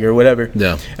 last bag or whatever.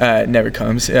 Yeah. It never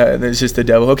comes. There's just the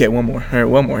devil. Okay, one more.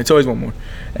 It's always one more.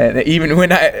 And even when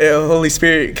Holy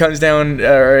Spirit comes down,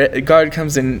 or God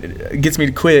comes and gets me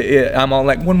to quit, I'm all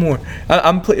like, one more.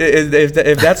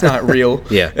 If that's not real.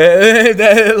 Yeah.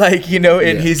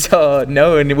 And he's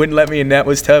no, and he wouldn't let me, and that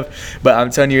was tough. But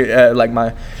I'm telling you,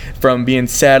 from being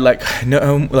sad, like,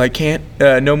 no, like, can't,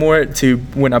 no more, to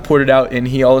when I poured it out, and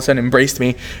he all of a sudden embraced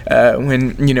me,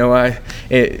 when I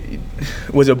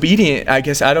was obedient. I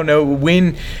guess I don't know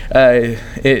when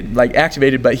it like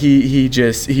activated, but he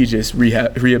just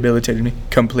rehabilitated me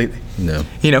completely. No.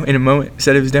 In a moment,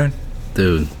 said it was done.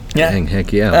 Dude. Yeah. Dang,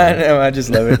 heck yeah. I know. I just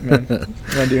love it, man.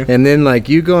 I do. And then, like,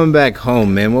 you going back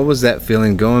home, man, what was that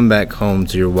feeling going back home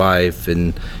to your wife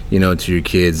and, to your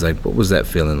kids? Like, what was that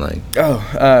feeling like?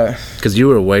 Oh, because you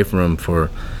were away from them for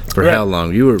how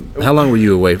long? How long were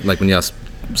you away, like, when y'all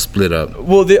split up?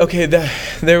 Well,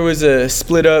 there was a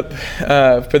split up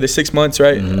for the 6 months,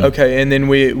 right? Mm-hmm. Okay, and then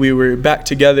we were back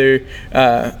together.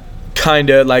 Kind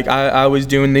of like I was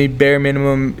doing the bare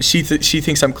minimum. She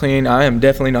thinks I'm clean. I am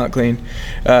definitely not clean.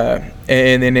 And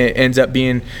then it ends up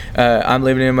being I'm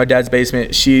living in my dad's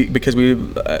basement. Because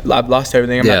I've lost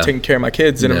everything. I'm not taking care of my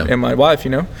kids and my wife,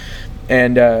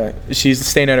 And she's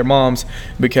staying at her mom's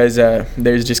because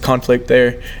there's just conflict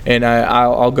there. And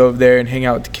I'll go over there and hang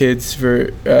out with the kids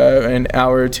for an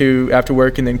hour or two after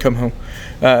work, and then come home,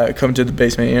 come to the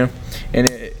basement, And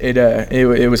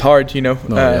it was hard,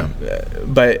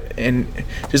 but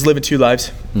just living two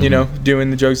lives,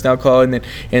 doing the drugs and alcohol, and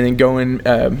then going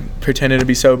pretending to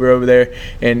be sober over there.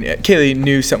 And Kaylee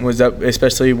knew something was up,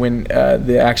 especially when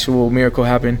the actual miracle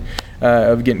happened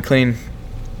of getting clean.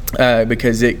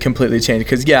 Because it completely changed.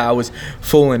 Because I was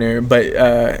fooling her, but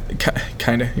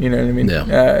kind of, you know what I mean.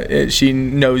 Yeah. She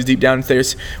knows deep down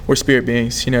there's we're spirit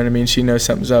beings. You know what I mean. She knows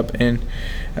something's up, and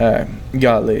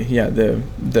godly. Yeah.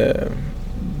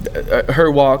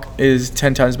 her walk is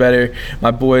 10 times better.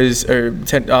 My boys are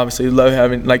obviously love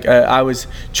having, like, I was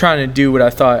trying to do what I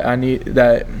thought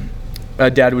that a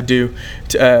dad would do,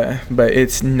 but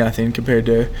it's nothing compared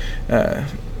to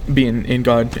being in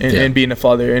God and being a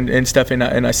father and stuff. And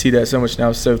I see that so much now.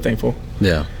 I'm so thankful.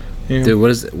 Yeah. You know?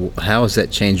 Dude, how has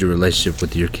that changed your relationship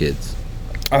with your kids?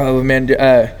 Oh man,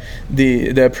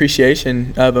 the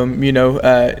appreciation of them, you know,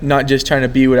 not just trying to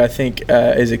be what I think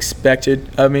is expected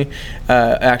of me,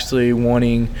 actually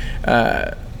wanting,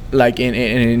 like, and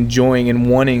enjoying and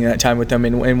wanting that time with them,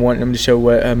 and wanting them to show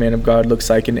what a man of God looks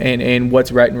like, and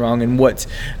what's right and wrong, and what's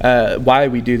why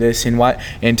we do this, and why,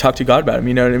 and talk to God about them,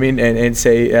 you know what I mean, and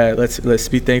say let's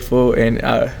be thankful. And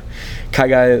Kai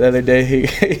Guy the other day,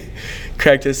 he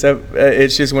cracked us up.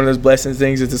 It's just one of those blessings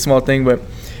things. It's a small thing, but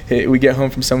we get home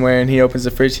from somewhere and he opens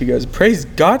the fridge. He goes, "Praise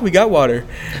God, we got water."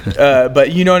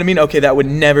 But you know what I mean? Okay, that would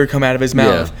never come out of his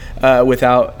mouth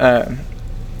without,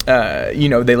 you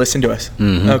know, they listen to us.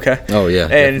 Mm-hmm. Okay. Oh yeah.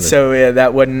 And definitely. so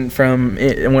that wasn't from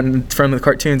the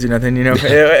cartoons or nothing. You know,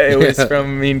 it was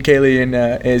from me and Kaylee, and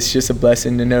it's just a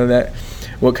blessing to know that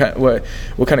what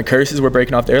kind of curses we're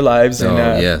breaking off their lives. And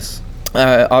yes.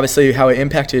 Obviously how it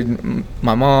impacted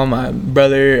my mom, my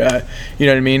brother, you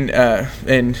know what I mean,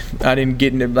 and I didn't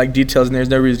get into like details, and there's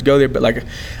no reason to go there, but like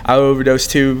I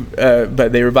overdosed too,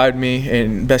 but they revived me,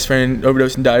 and best friend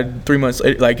overdosed and died 3 months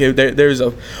later. Like there's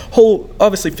a whole,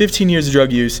 obviously 15 years of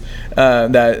drug use,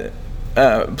 that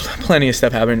plenty of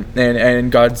stuff happened, and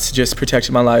God's just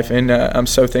protected my life, and I'm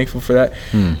so thankful for that.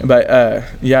 But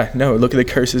yeah, no, look at the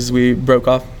curses we broke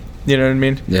off, you know what I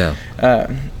mean? Yeah.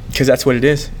 Because that's what it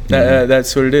is.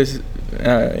 That's what it is.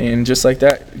 And just like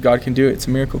that, God can do it. It's a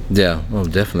miracle. Yeah, well,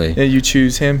 definitely. And you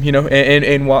choose Him, you know,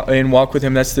 and walk with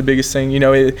Him. That's the biggest thing. You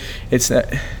know, it's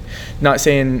not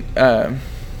saying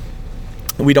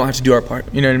we don't have to do our part.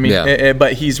 You know what I mean? Yeah.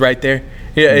 But He's right there.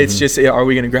 Yeah, it's just, are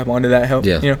we going to grab onto that help?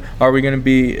 Yeah. You know, are we going to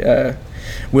be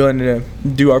willing to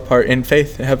do our part in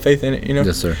faith, have faith in it? You know?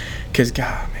 Yes, sir. Because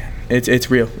God, man,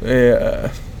 it's real.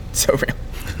 So real.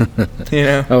 You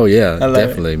know? Oh yeah,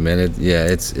 definitely, man.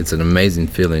 It's an amazing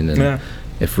feeling, and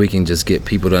if we can just get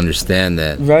people to understand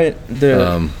that, right?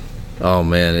 Oh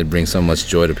man, it brings so much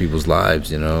joy to people's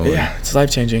lives, you know. Yeah, it's life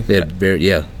changing.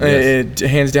 It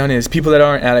hands down is. People that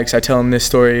aren't addicts, I tell them this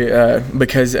story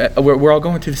because we're all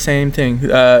going through the same thing.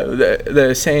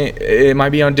 The same. It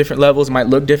might be on different levels, it might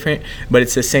look different, but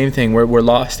it's the same thing. We're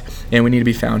lost, and we need to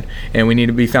be found, and we need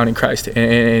to be found in Christ,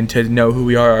 and to know who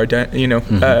we are, you know,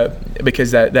 because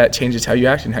that changes how you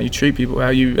act and how you treat people, how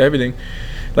you everything.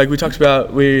 Like we talked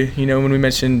about, you know, when we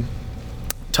mentioned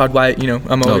Todd White, you know,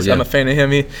 I'm a fan of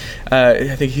him.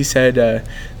 I think he said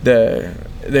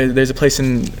there's a place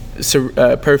in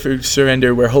perfect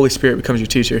surrender where Holy Spirit becomes your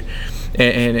teacher,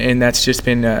 and that's just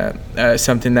been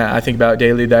something that I think about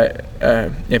daily. That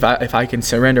if I can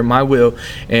surrender my will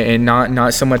and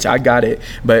not so much I got it,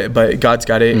 but God's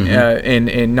got it,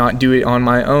 and not do it on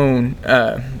my own.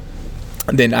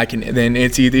 Then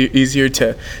it's easier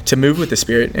to move with the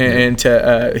Spirit and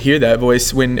to hear that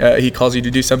voice when He calls you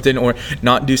to do something or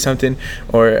not do something,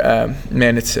 or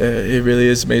man, it really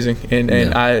is amazing,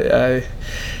 and I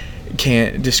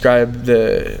can't describe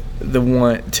the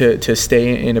want to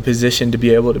stay in a position to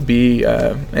be able to be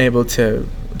able to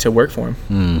work for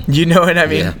Him. You know what I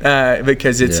mean?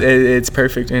 Because it's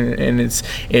perfect, and it's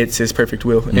His perfect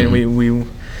will, and we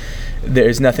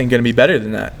there's nothing going to be better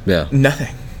than that.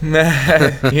 Nothing.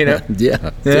 You know?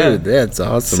 Dude, that's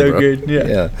awesome. So bro. Good.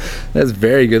 Yeah, that's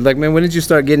very good. Like, man, when did you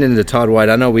start getting into Todd White?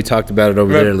 I know we talked about it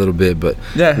over there a little bit, but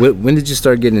when did you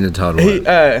start getting into Todd White?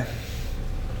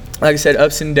 Like I said,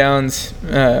 ups and downs,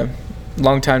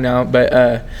 long time now,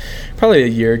 but probably a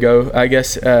year ago, I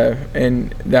guess,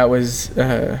 and that was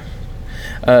a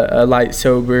light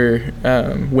sober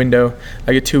window,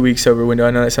 like a 2 week sober window.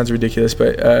 I know that sounds ridiculous,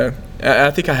 but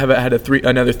I think I have had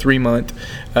another 3 month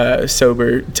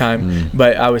sober time,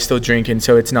 but I was still drinking,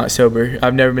 so it's not sober.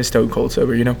 I've never been stone cold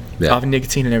sober, you know, off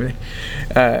nicotine and everything.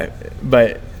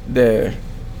 But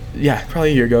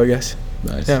probably a year ago, I guess.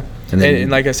 Nice. Yeah,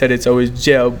 and like I said, it's always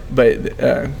jail, but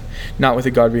not with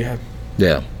the God we have.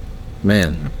 Yeah.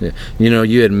 Man, you know,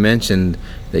 you had mentioned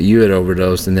that you had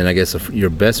overdosed, and then I guess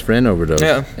your best friend overdosed,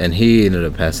 and he ended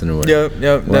up passing away.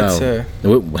 Yep. Wow.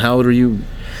 That's how old are you?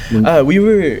 We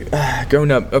were growing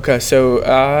up. Okay, so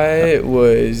I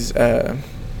was, I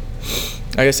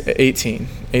guess 18,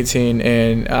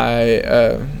 and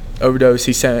I overdosed.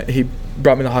 He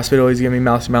brought me to the hospital. He's giving me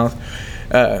mouth to mouth.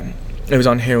 It was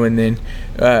on heroin then.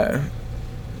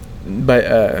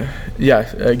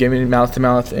 gave me mouth to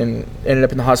mouth and ended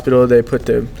up in the hospital. They put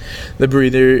the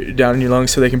breather down in your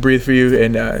lungs so they can breathe for you.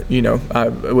 And, I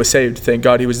was saved. Thank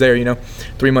God he was there,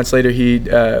 3 months later, he,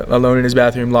 alone in his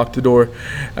bathroom, locked the door,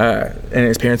 and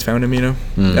his parents found him,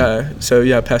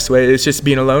 passed away. It's just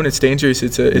being alone. It's dangerous.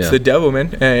 It's the devil,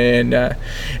 man. And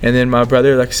then my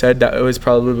brother, like I said, that was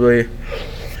probably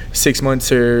 6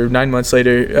 months or 9 months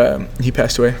later, he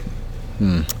passed away.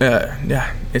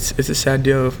 It's a sad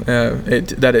deal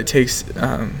that it takes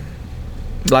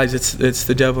lives. It's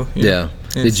the devil.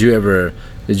 Did you ever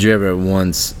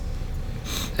once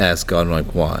ask God,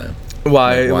 like, why?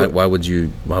 Why would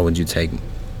you take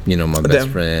my best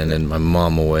friend and my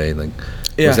mom away? Like,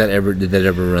 did that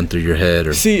ever run through your head?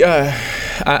 Or see,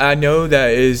 I know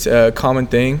that is a common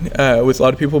thing with a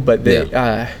lot of people, but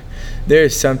there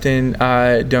is something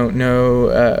I don't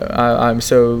know. I'm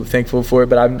so thankful for it,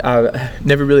 but I've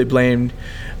never really blamed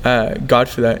God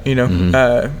for that.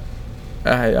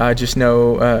 I just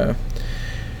know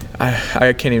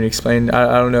I can't even explain.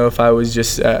 I don't know if I was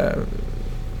just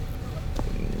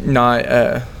not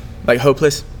like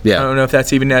hopeless. I don't know if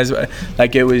that's even as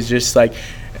like it was just like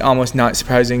almost not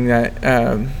surprising that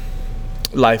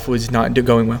life was not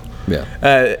going well.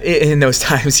 In those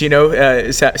times,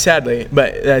 sadly,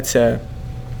 but that's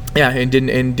and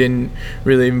didn't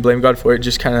really even blame God for it.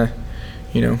 Just kind of,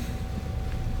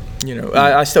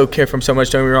 I still care for him so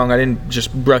much. Don't get me wrong. I didn't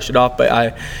just brush it off, but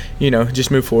I,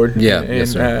 just move forward.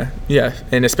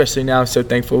 And especially now, I'm so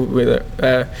thankful with it.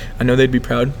 I know they'd be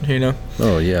proud.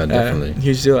 Oh yeah, definitely.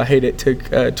 Usually, I hate it.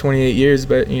 Took 28 years,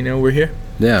 but we're here.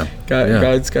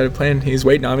 God's got a plan. He's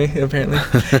waiting on me, apparently.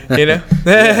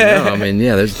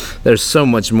 There's so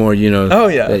much more,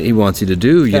 that he wants you to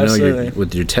do,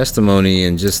 with your testimony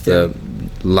and just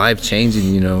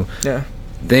life-changing,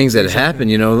 things that happen,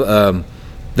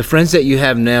 the friends that you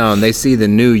have now and they see the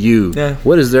new you.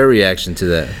 What is their reaction to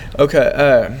that?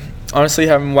 Okay. Honestly,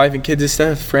 having wife and kids and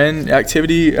stuff, friend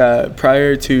activity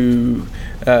prior to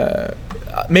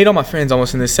made all my friends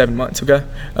almost in this 7 months. Okay,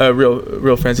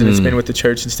 real friends, and it's been with the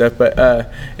church and stuff. But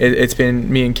it's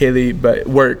been me and Kaylee. But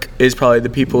work is probably the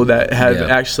people that have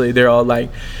actually. They're all like,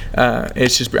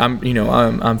 it's just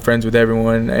I'm friends with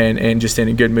everyone and just in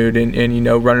a good mood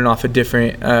and running off a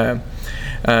different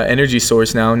energy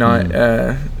source now. Not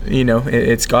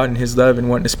it's God and His love and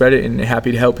wanting to spread it and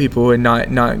happy to help people and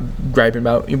not griping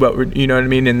about what we're, what I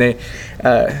mean. And they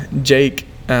Jake,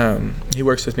 he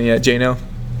works with me at JNL.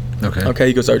 Okay,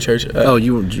 he goes to our church.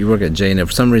 You work at JNL.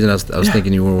 For some reason, I was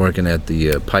thinking you were working at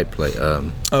the pipe play.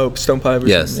 Stone Pipe.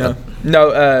 Yes. At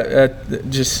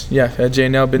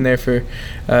JNL. Been there for,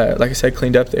 like I said,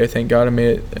 cleaned up there. Thank God, I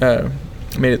made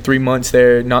it 3 months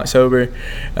there, not sober,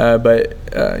 but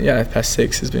past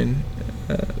 6 has been.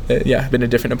 Been a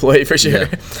different employee for sure.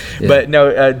 But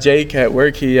no, Jake at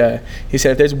work, he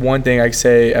said if there's one thing I could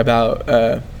say about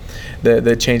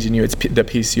the change in you, it's the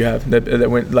peace you have.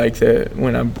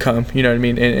 When I'm calm, you know what I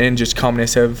mean, and just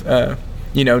calmness of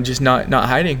just not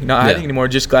hiding anymore.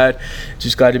 Just glad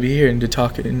to be here and to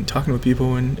talking with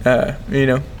people and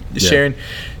sharing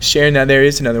that there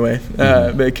is another way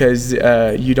because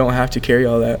you don't have to carry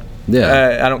all that.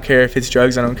 I don't care if it's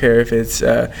drugs. I don't care if it's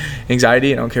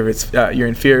anxiety. I don't care if it's you're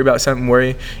in fear about something,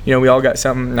 worry. We all got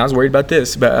something. I was worried about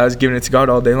this, but I was giving it to God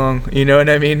all day long. You know what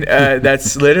I mean?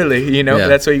 That's literally,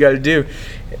 that's what you got to do.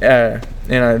 And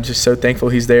I'm just so thankful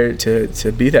He's there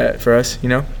to be that for us.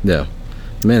 Yeah,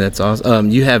 man, that's awesome.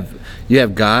 You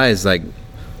have guys like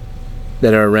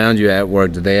that are around you at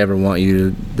work. Do they ever want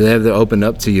you? Do they ever open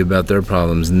up to you about their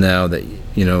problems now that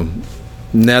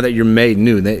now that you're made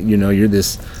new? That you're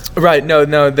this. Right. No.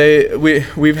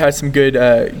 We've had some good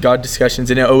God discussions,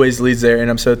 and it always leads there. And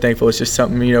I'm so thankful. It's just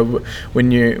something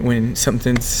when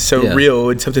something's so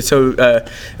real and something so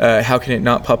how can it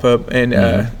not pop up? And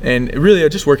and really, I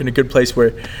just work in a good place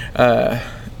where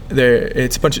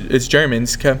it's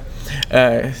Germans,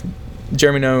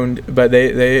 German owned, but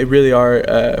they really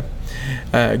are.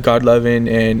 God-loving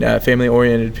and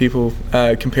family-oriented people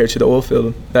compared to the oil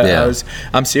field.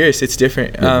 I'm serious. It's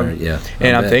different.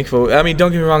 And I'm thankful. I mean,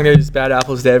 don't get me wrong. There's bad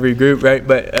apples to every group, right?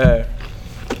 But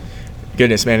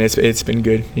goodness, man, it's been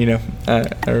good.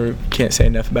 I can't say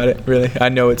enough about it. Really, I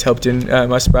know it's helped in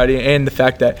my sobriety and the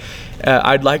fact that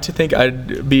I'd like to think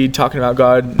I'd be talking about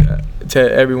God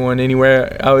to everyone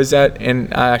anywhere I was at,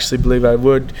 and I actually believe I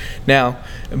would now.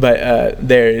 But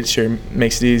there, it sure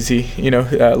makes it easy. You know,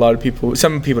 a lot of people,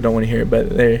 some people don't want to hear it, but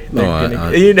they're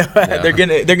gonna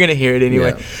hear it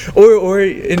anyway. Yeah. Or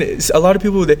and a lot of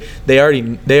people, they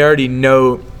already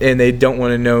know, and they don't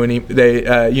want to know any.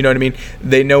 You know what I mean?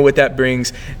 They know what that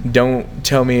brings. Don't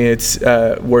tell me it's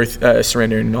worth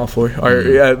surrendering all for,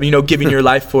 or giving your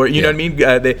life for it. You know what I mean?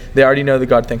 They already know the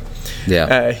God thing.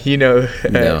 Yeah.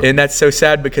 And that's so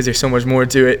sad because there's so much more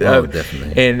to it.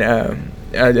 Definitely.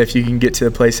 And if you can get to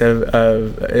the place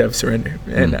of surrender,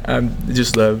 and I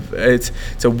just love it's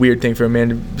a weird thing for a man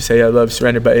to say I love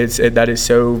surrender, but that is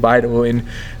so vital in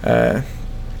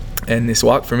this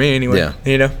walk for me anyway. Yeah.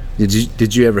 You know.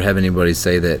 Did you ever have anybody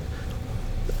say that,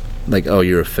 like, oh,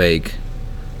 you're a fake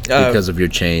because of your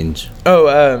change?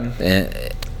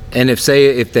 And if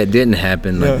that didn't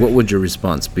happen, like, what would your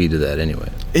response be to that anyway?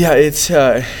 Yeah, it's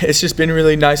just been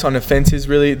really nice on offenses,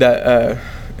 really, that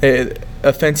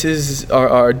offenses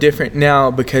are different now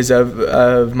because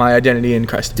of my identity in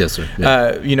Christ. Yes, sir.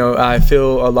 Yeah. I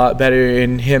feel a lot better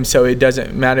in Him, so it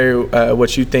doesn't matter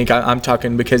what you think. I'm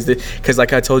talking because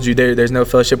like I told you, there's no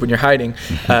fellowship when you're hiding.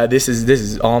 This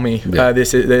is all me. Yeah.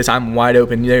 This I'm wide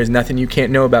open. There's nothing you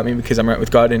can't know about me because I'm right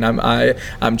with God, and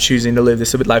I'm choosing to live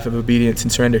this life of obedience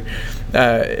and surrender.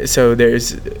 So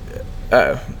there's.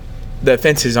 The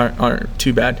offenses aren't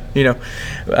too bad,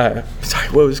 Sorry,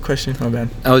 what was the question? My bad.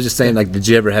 I was just saying, like, did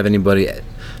you ever have anybody,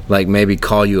 like, maybe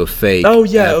call you a fake? Oh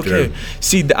yeah, okay.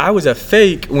 See, I was a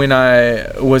fake when I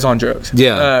was on drugs.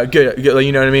 Yeah. Good.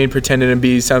 You know what I mean? Pretending to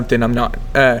be something I'm not.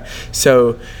 But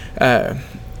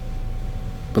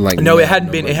like, no, it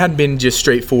hadn't been just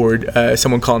straightforward.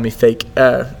 Someone calling me fake.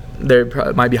 They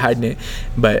might be hiding it,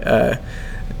 but.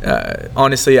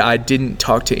 Honestly, I didn't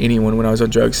talk to anyone when I was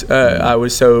on drugs. I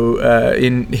was so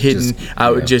hidden. I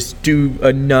would just do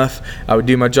enough. I would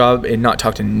do my job and not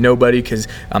talk to nobody because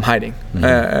I'm hiding.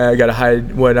 I gotta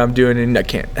hide what I'm doing, and I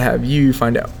can't have you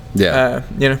find out. Yeah.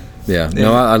 Yeah.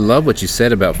 No, I love what you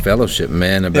said about fellowship,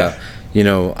 man. About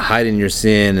hiding your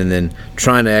sin and then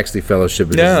trying to actually fellowship.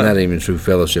 It's not even true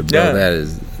fellowship, bro. Yeah.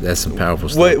 That's some powerful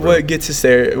stuff. What gets us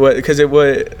there? What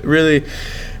really.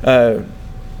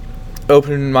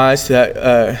 Opened my eyes to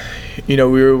that. We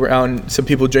were around some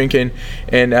people drinking,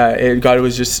 and God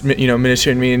was just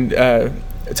ministering to me and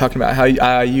talking about how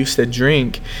I used to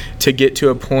drink to get to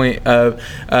a point of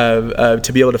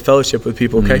to be able to fellowship with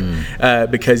people, okay?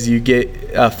 Because you get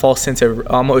a false sense of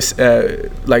almost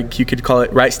like you could call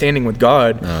it right standing with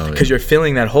God, because you're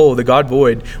filling that hole, the God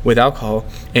void, with alcohol,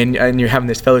 and you're having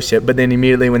this fellowship. But then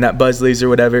immediately when that buzz leaves or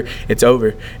whatever, it's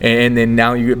over, and then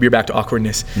now you're back to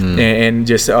awkwardness and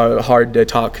just hard to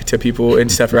talk to people and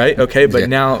stuff, right? Okay, but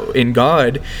now in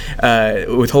God,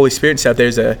 with Holy Spirit and stuff,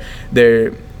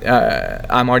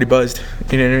 I'm already buzzed.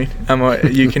 You know what I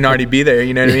mean? You can already be there.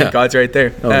 You know what I mean? God's right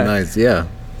there. Oh, nice. Yeah.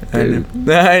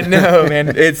 I know,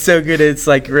 man. It's so good. It's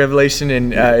like revelation,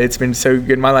 and it's been so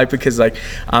good in my life because, like,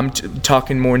 I'm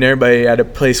talking more than everybody at a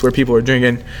place where people are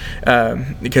drinking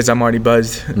because I'm already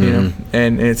buzzed, and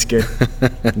it's good.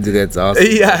 Dude, that's awesome.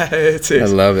 Yeah, I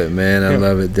love it, man. I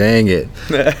love it. Dang it,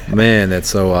 man. That's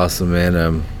so awesome,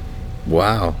 man.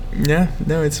 Wow. Yeah,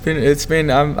 no, it's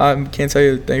been I can't tell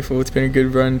you how thankful. It's been a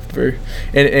good run for,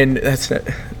 and that's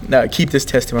keep this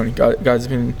testimony. God's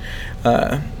been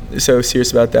so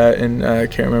serious about that, and I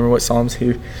can't remember what Psalms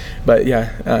but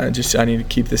just I need to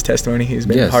keep this testimony. He's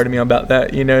been hard on me about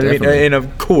that, you know what I mean? And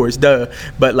of course, but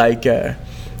like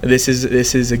this is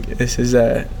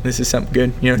something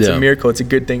good, it's a miracle. It's a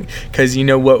good thing, because you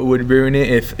know what would ruin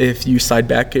it if you slide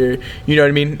back, or you know what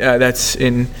I mean? That's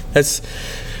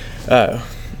not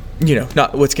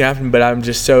what's gonna happen, but I'm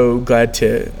just so glad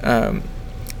to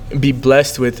be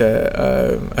blessed with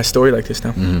a story like this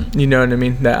now. You know what I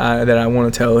mean? That I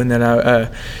want to tell, and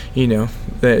that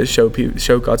that show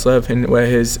God's love, and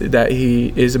that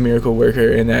He is a miracle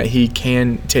worker, and that He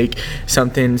can take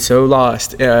something so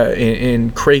lost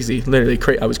and crazy, literally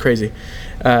I was crazy,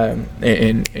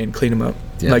 and clean them up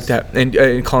like that,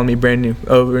 and calling me brand new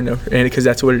over and over, and because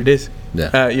that's what it is.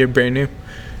 You're brand new.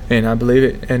 And I believe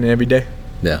it, and every day.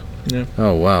 Yeah.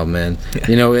 Oh, wow, man.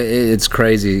 Yeah. It's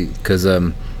crazy because,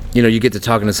 you get to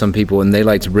talking to some people, and they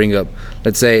like to bring up,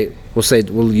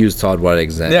 we'll use Todd White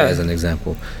as an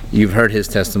example. You've heard his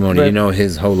testimony,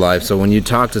 his whole life. So when you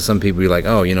talk to some people, you're like,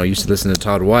 oh, you should listen to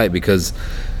Todd White because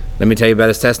let me tell you about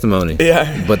his testimony.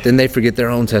 Yeah. But then they forget their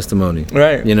own testimony.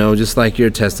 Right. Just like your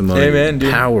testimony. Amen,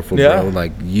 dude. Powerful, bro.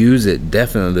 Like, use it,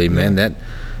 definitely, man. That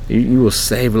you will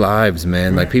save lives,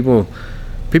 man. Like, people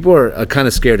are kind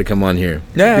of scared to come on here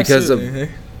because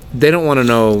they don't want to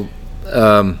know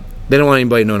They don't want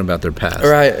anybody knowing about their past.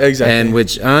 Right, exactly. And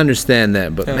which I understand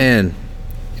that, but Yeah. man,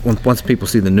 once people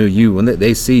see the new you, when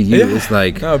they see you, Yeah. it's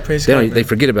like Oh, praise they God, don't, man. they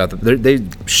forget about they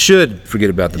should forget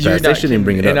about the You're past. They not shouldn't even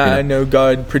bring it kidding. up. And you I know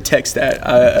God protects that.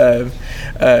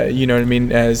 You know what I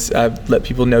mean? As I've let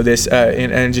people know this,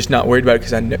 and just not worried about it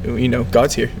because I know,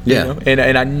 God's here. Yeah. You know?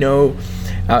 And I know,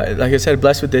 like I said,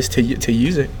 blessed with this to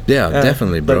use it. Yeah,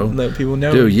 definitely, bro. Let people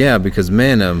know. Dude, yeah, because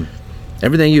man,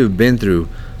 everything you've been through,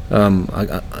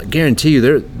 I guarantee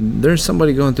you, there's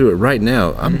somebody going through it right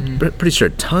now. I'm pretty sure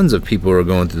tons of people are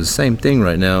going through the same thing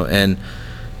right now, and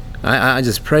I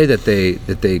just pray that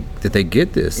they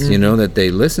get this, you know, that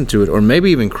they listen to it, or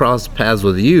maybe even cross paths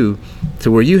with you, to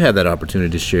where you have that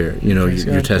opportunity to share, you know, Praise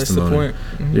your God, testimony. That's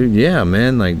the point. Dude, yeah,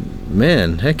 man, like,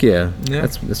 man, heck yeah, Yeah.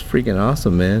 that's freaking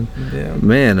awesome, man. Yeah.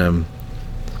 Man,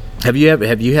 have you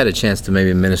had a chance to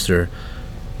maybe minister?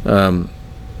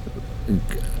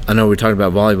 I know we talked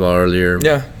about volleyball earlier.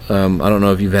 Yeah. I don't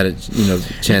know if you've had a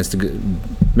chance to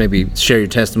maybe share your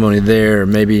testimony there, or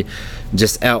maybe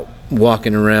just out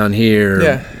walking around here, or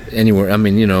Yeah. anywhere. I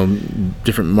mean,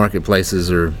 different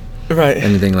marketplaces or Right.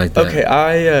 anything like that. Okay,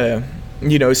 I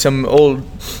some old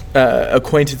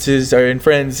acquaintances and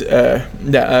friends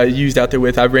that I used out there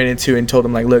with, I ran into and told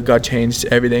them, like, look, God changed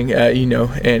everything,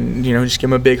 and just give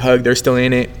them a big hug. They're still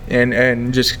in it,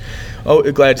 and just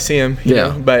glad to see them. You Yeah.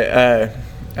 know? But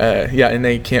and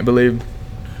they can't believe.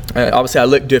 Obviously, I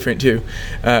look different too.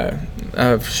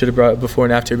 I should have brought it before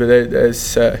and after, but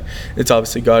it's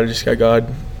obviously God. I just got God.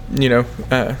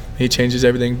 He changes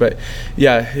everything. But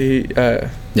yeah, he.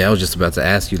 Yeah, I was just about to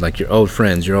ask you, like, your old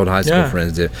friends, your old high school Yeah.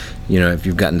 friends, if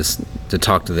you've gotten to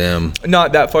talk to them.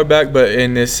 Not that far back, but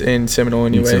in Seminole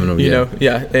anyway. Seminole,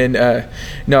 yeah. And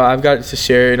no, I've got to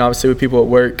share, and obviously with people at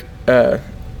work,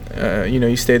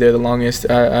 you stay there the longest.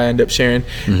 I end up sharing,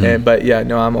 but yeah,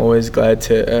 no, I'm always glad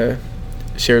to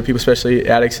share with people, especially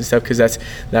addicts and stuff, because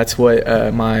that's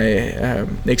what my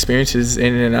experience is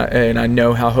in, and I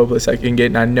know how hopeless I can get,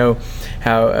 and I know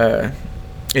how.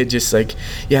 It just like,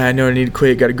 yeah, I know I need to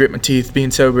quit, got to grit my teeth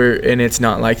being sober, and it's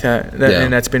not like that. Yeah.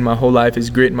 And that's been my whole life, is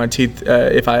gritting my teeth.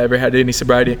 If I ever had any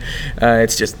sobriety,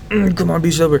 it's just, come on, be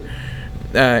sober.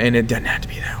 And it doesn't have to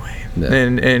be that way. Yeah.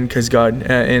 And because God,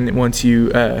 and once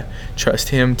you trust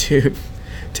Him to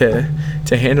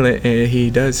handle it, He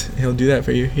does. He'll do that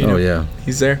for you. Oh, yeah.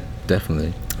 He's there.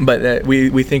 Definitely. But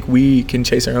we think we can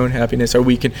chase our own happiness, or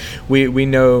we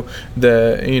know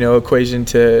the equation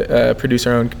to produce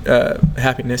our own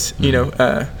happiness,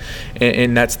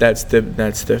 and that's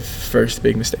the first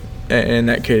big mistake, and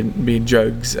that could be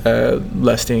drugs,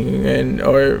 lusting,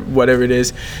 or whatever it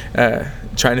is,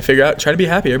 trying to be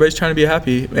happy. Everybody's trying to be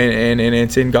happy, and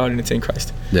it's in God and it's in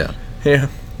Christ. Yeah. Yeah.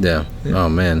 Yeah. Oh,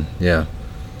 man. Yeah.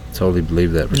 Totally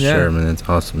believe that for sure, man. That's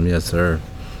awesome. Yes, sir.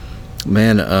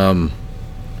 Man,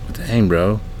 dang,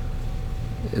 bro.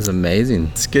 It's amazing.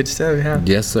 It's good stuff, yeah.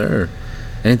 Yes, sir.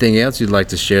 Anything else you'd like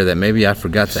to share that maybe I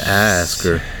forgot to ask,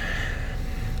 or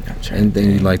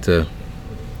anything you'd like to?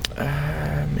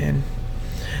 Man,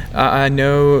 I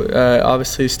know.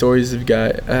 Obviously, stories have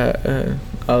got a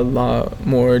lot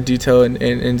more detail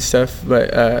and stuff,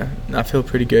 but I feel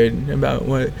pretty good about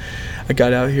what I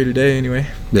got out here today. Anyway.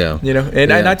 Yeah.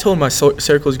 And I told my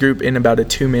circles group in about a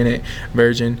 2-minute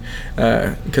version,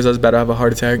 because I was about to have a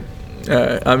heart attack.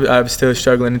 I'm still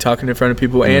struggling and talking in front of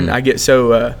people, and I get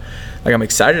so I'm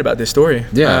excited about this story.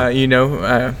 Yeah.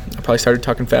 I probably started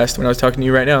talking fast when I was talking to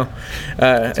you right now.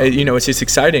 It's just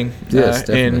exciting. Yes,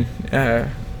 definitely.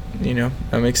 And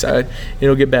I'm excited.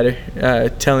 It'll get better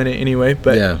telling it anyway,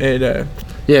 but yeah.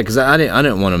 Yeah, because I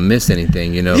didn't want to miss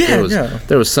anything, If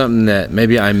there was something that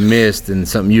maybe I missed, and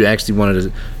something you actually wanted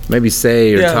to maybe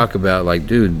say or talk about, like,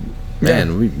 dude,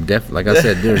 man, we definitely, like I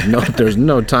said, there's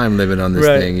no time limit on this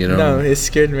thing, No, it's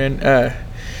good, man.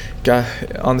 God,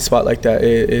 on the spot like that,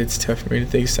 it's tough for me to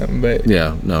think of something, but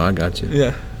yeah, no, I got you.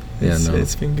 Yeah, no,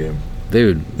 it's been good.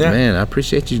 Dude, man, I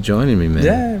appreciate you joining me, man.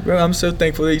 Yeah, bro, I'm so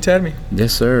thankful that you had me.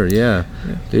 Yes, sir. Yeah.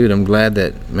 Dude, I'm glad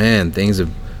that, man, things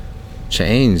have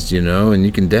changed, and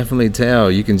you can definitely tell.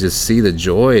 You can just see the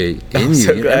joy in I'm you.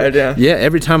 so glad, Yeah,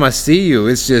 every time I see you,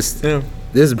 it's just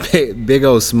this big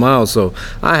old smile. So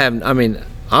I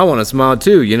want to smile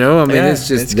too, it's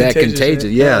just that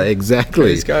contagious. Yeah, exactly.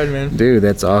 Praise God, man. Dude,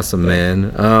 that's awesome,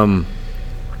 man.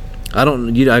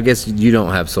 I guess you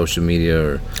don't have social media,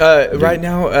 or right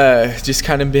now, just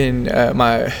kind of been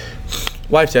my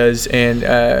wife does, and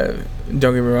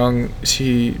don't get me wrong,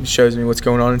 she shows me what's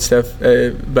going on and stuff,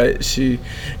 but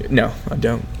no, I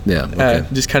don't. Yeah. Okay.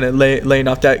 Just kind of laying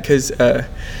off that, because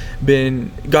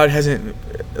God hasn't,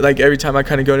 like, every time I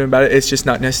kind of go to him about it, it's just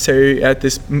not necessary at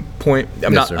this point.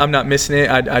 I'm not missing it.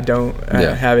 I don't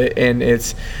have it, and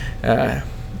it's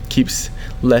keeps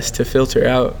less to filter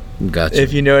out. Gotcha.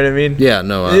 If you know what I mean. Yeah,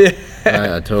 no,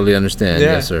 I totally understand.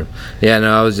 Yeah. Yes, sir. Yeah,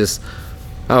 no, I was just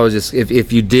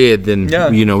if you did, then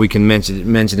we can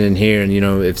mention it in here, and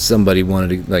if somebody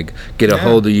wanted to like get a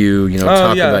hold of you,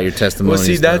 talk about your testimony. Well,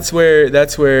 see, that's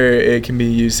where it can be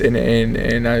used,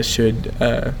 and I should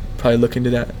probably look into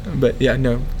that. But yeah,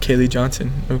 no, Kaylee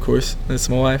Johnson, of course, that's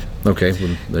my wife. Okay,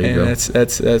 well, there you go. And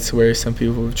that's where some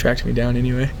people have tracked me down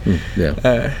anyway.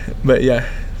 Yeah. But yeah.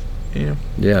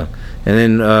 Yeah, and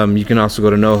then you can also go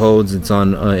to No Holds. It's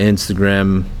on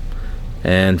Instagram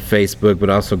and Facebook, but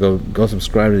also go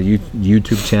subscribe to the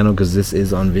YouTube channel, because this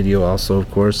is on video also,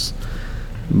 of course.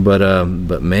 But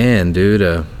man,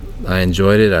 dude, I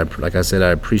enjoyed it. Like I said,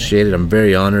 I appreciate it. I'm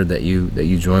very honored that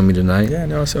you joined me tonight. Yeah,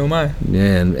 no, so am I.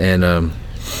 Yeah, and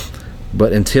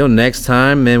but until next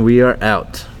time, man, we are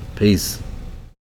out. Peace.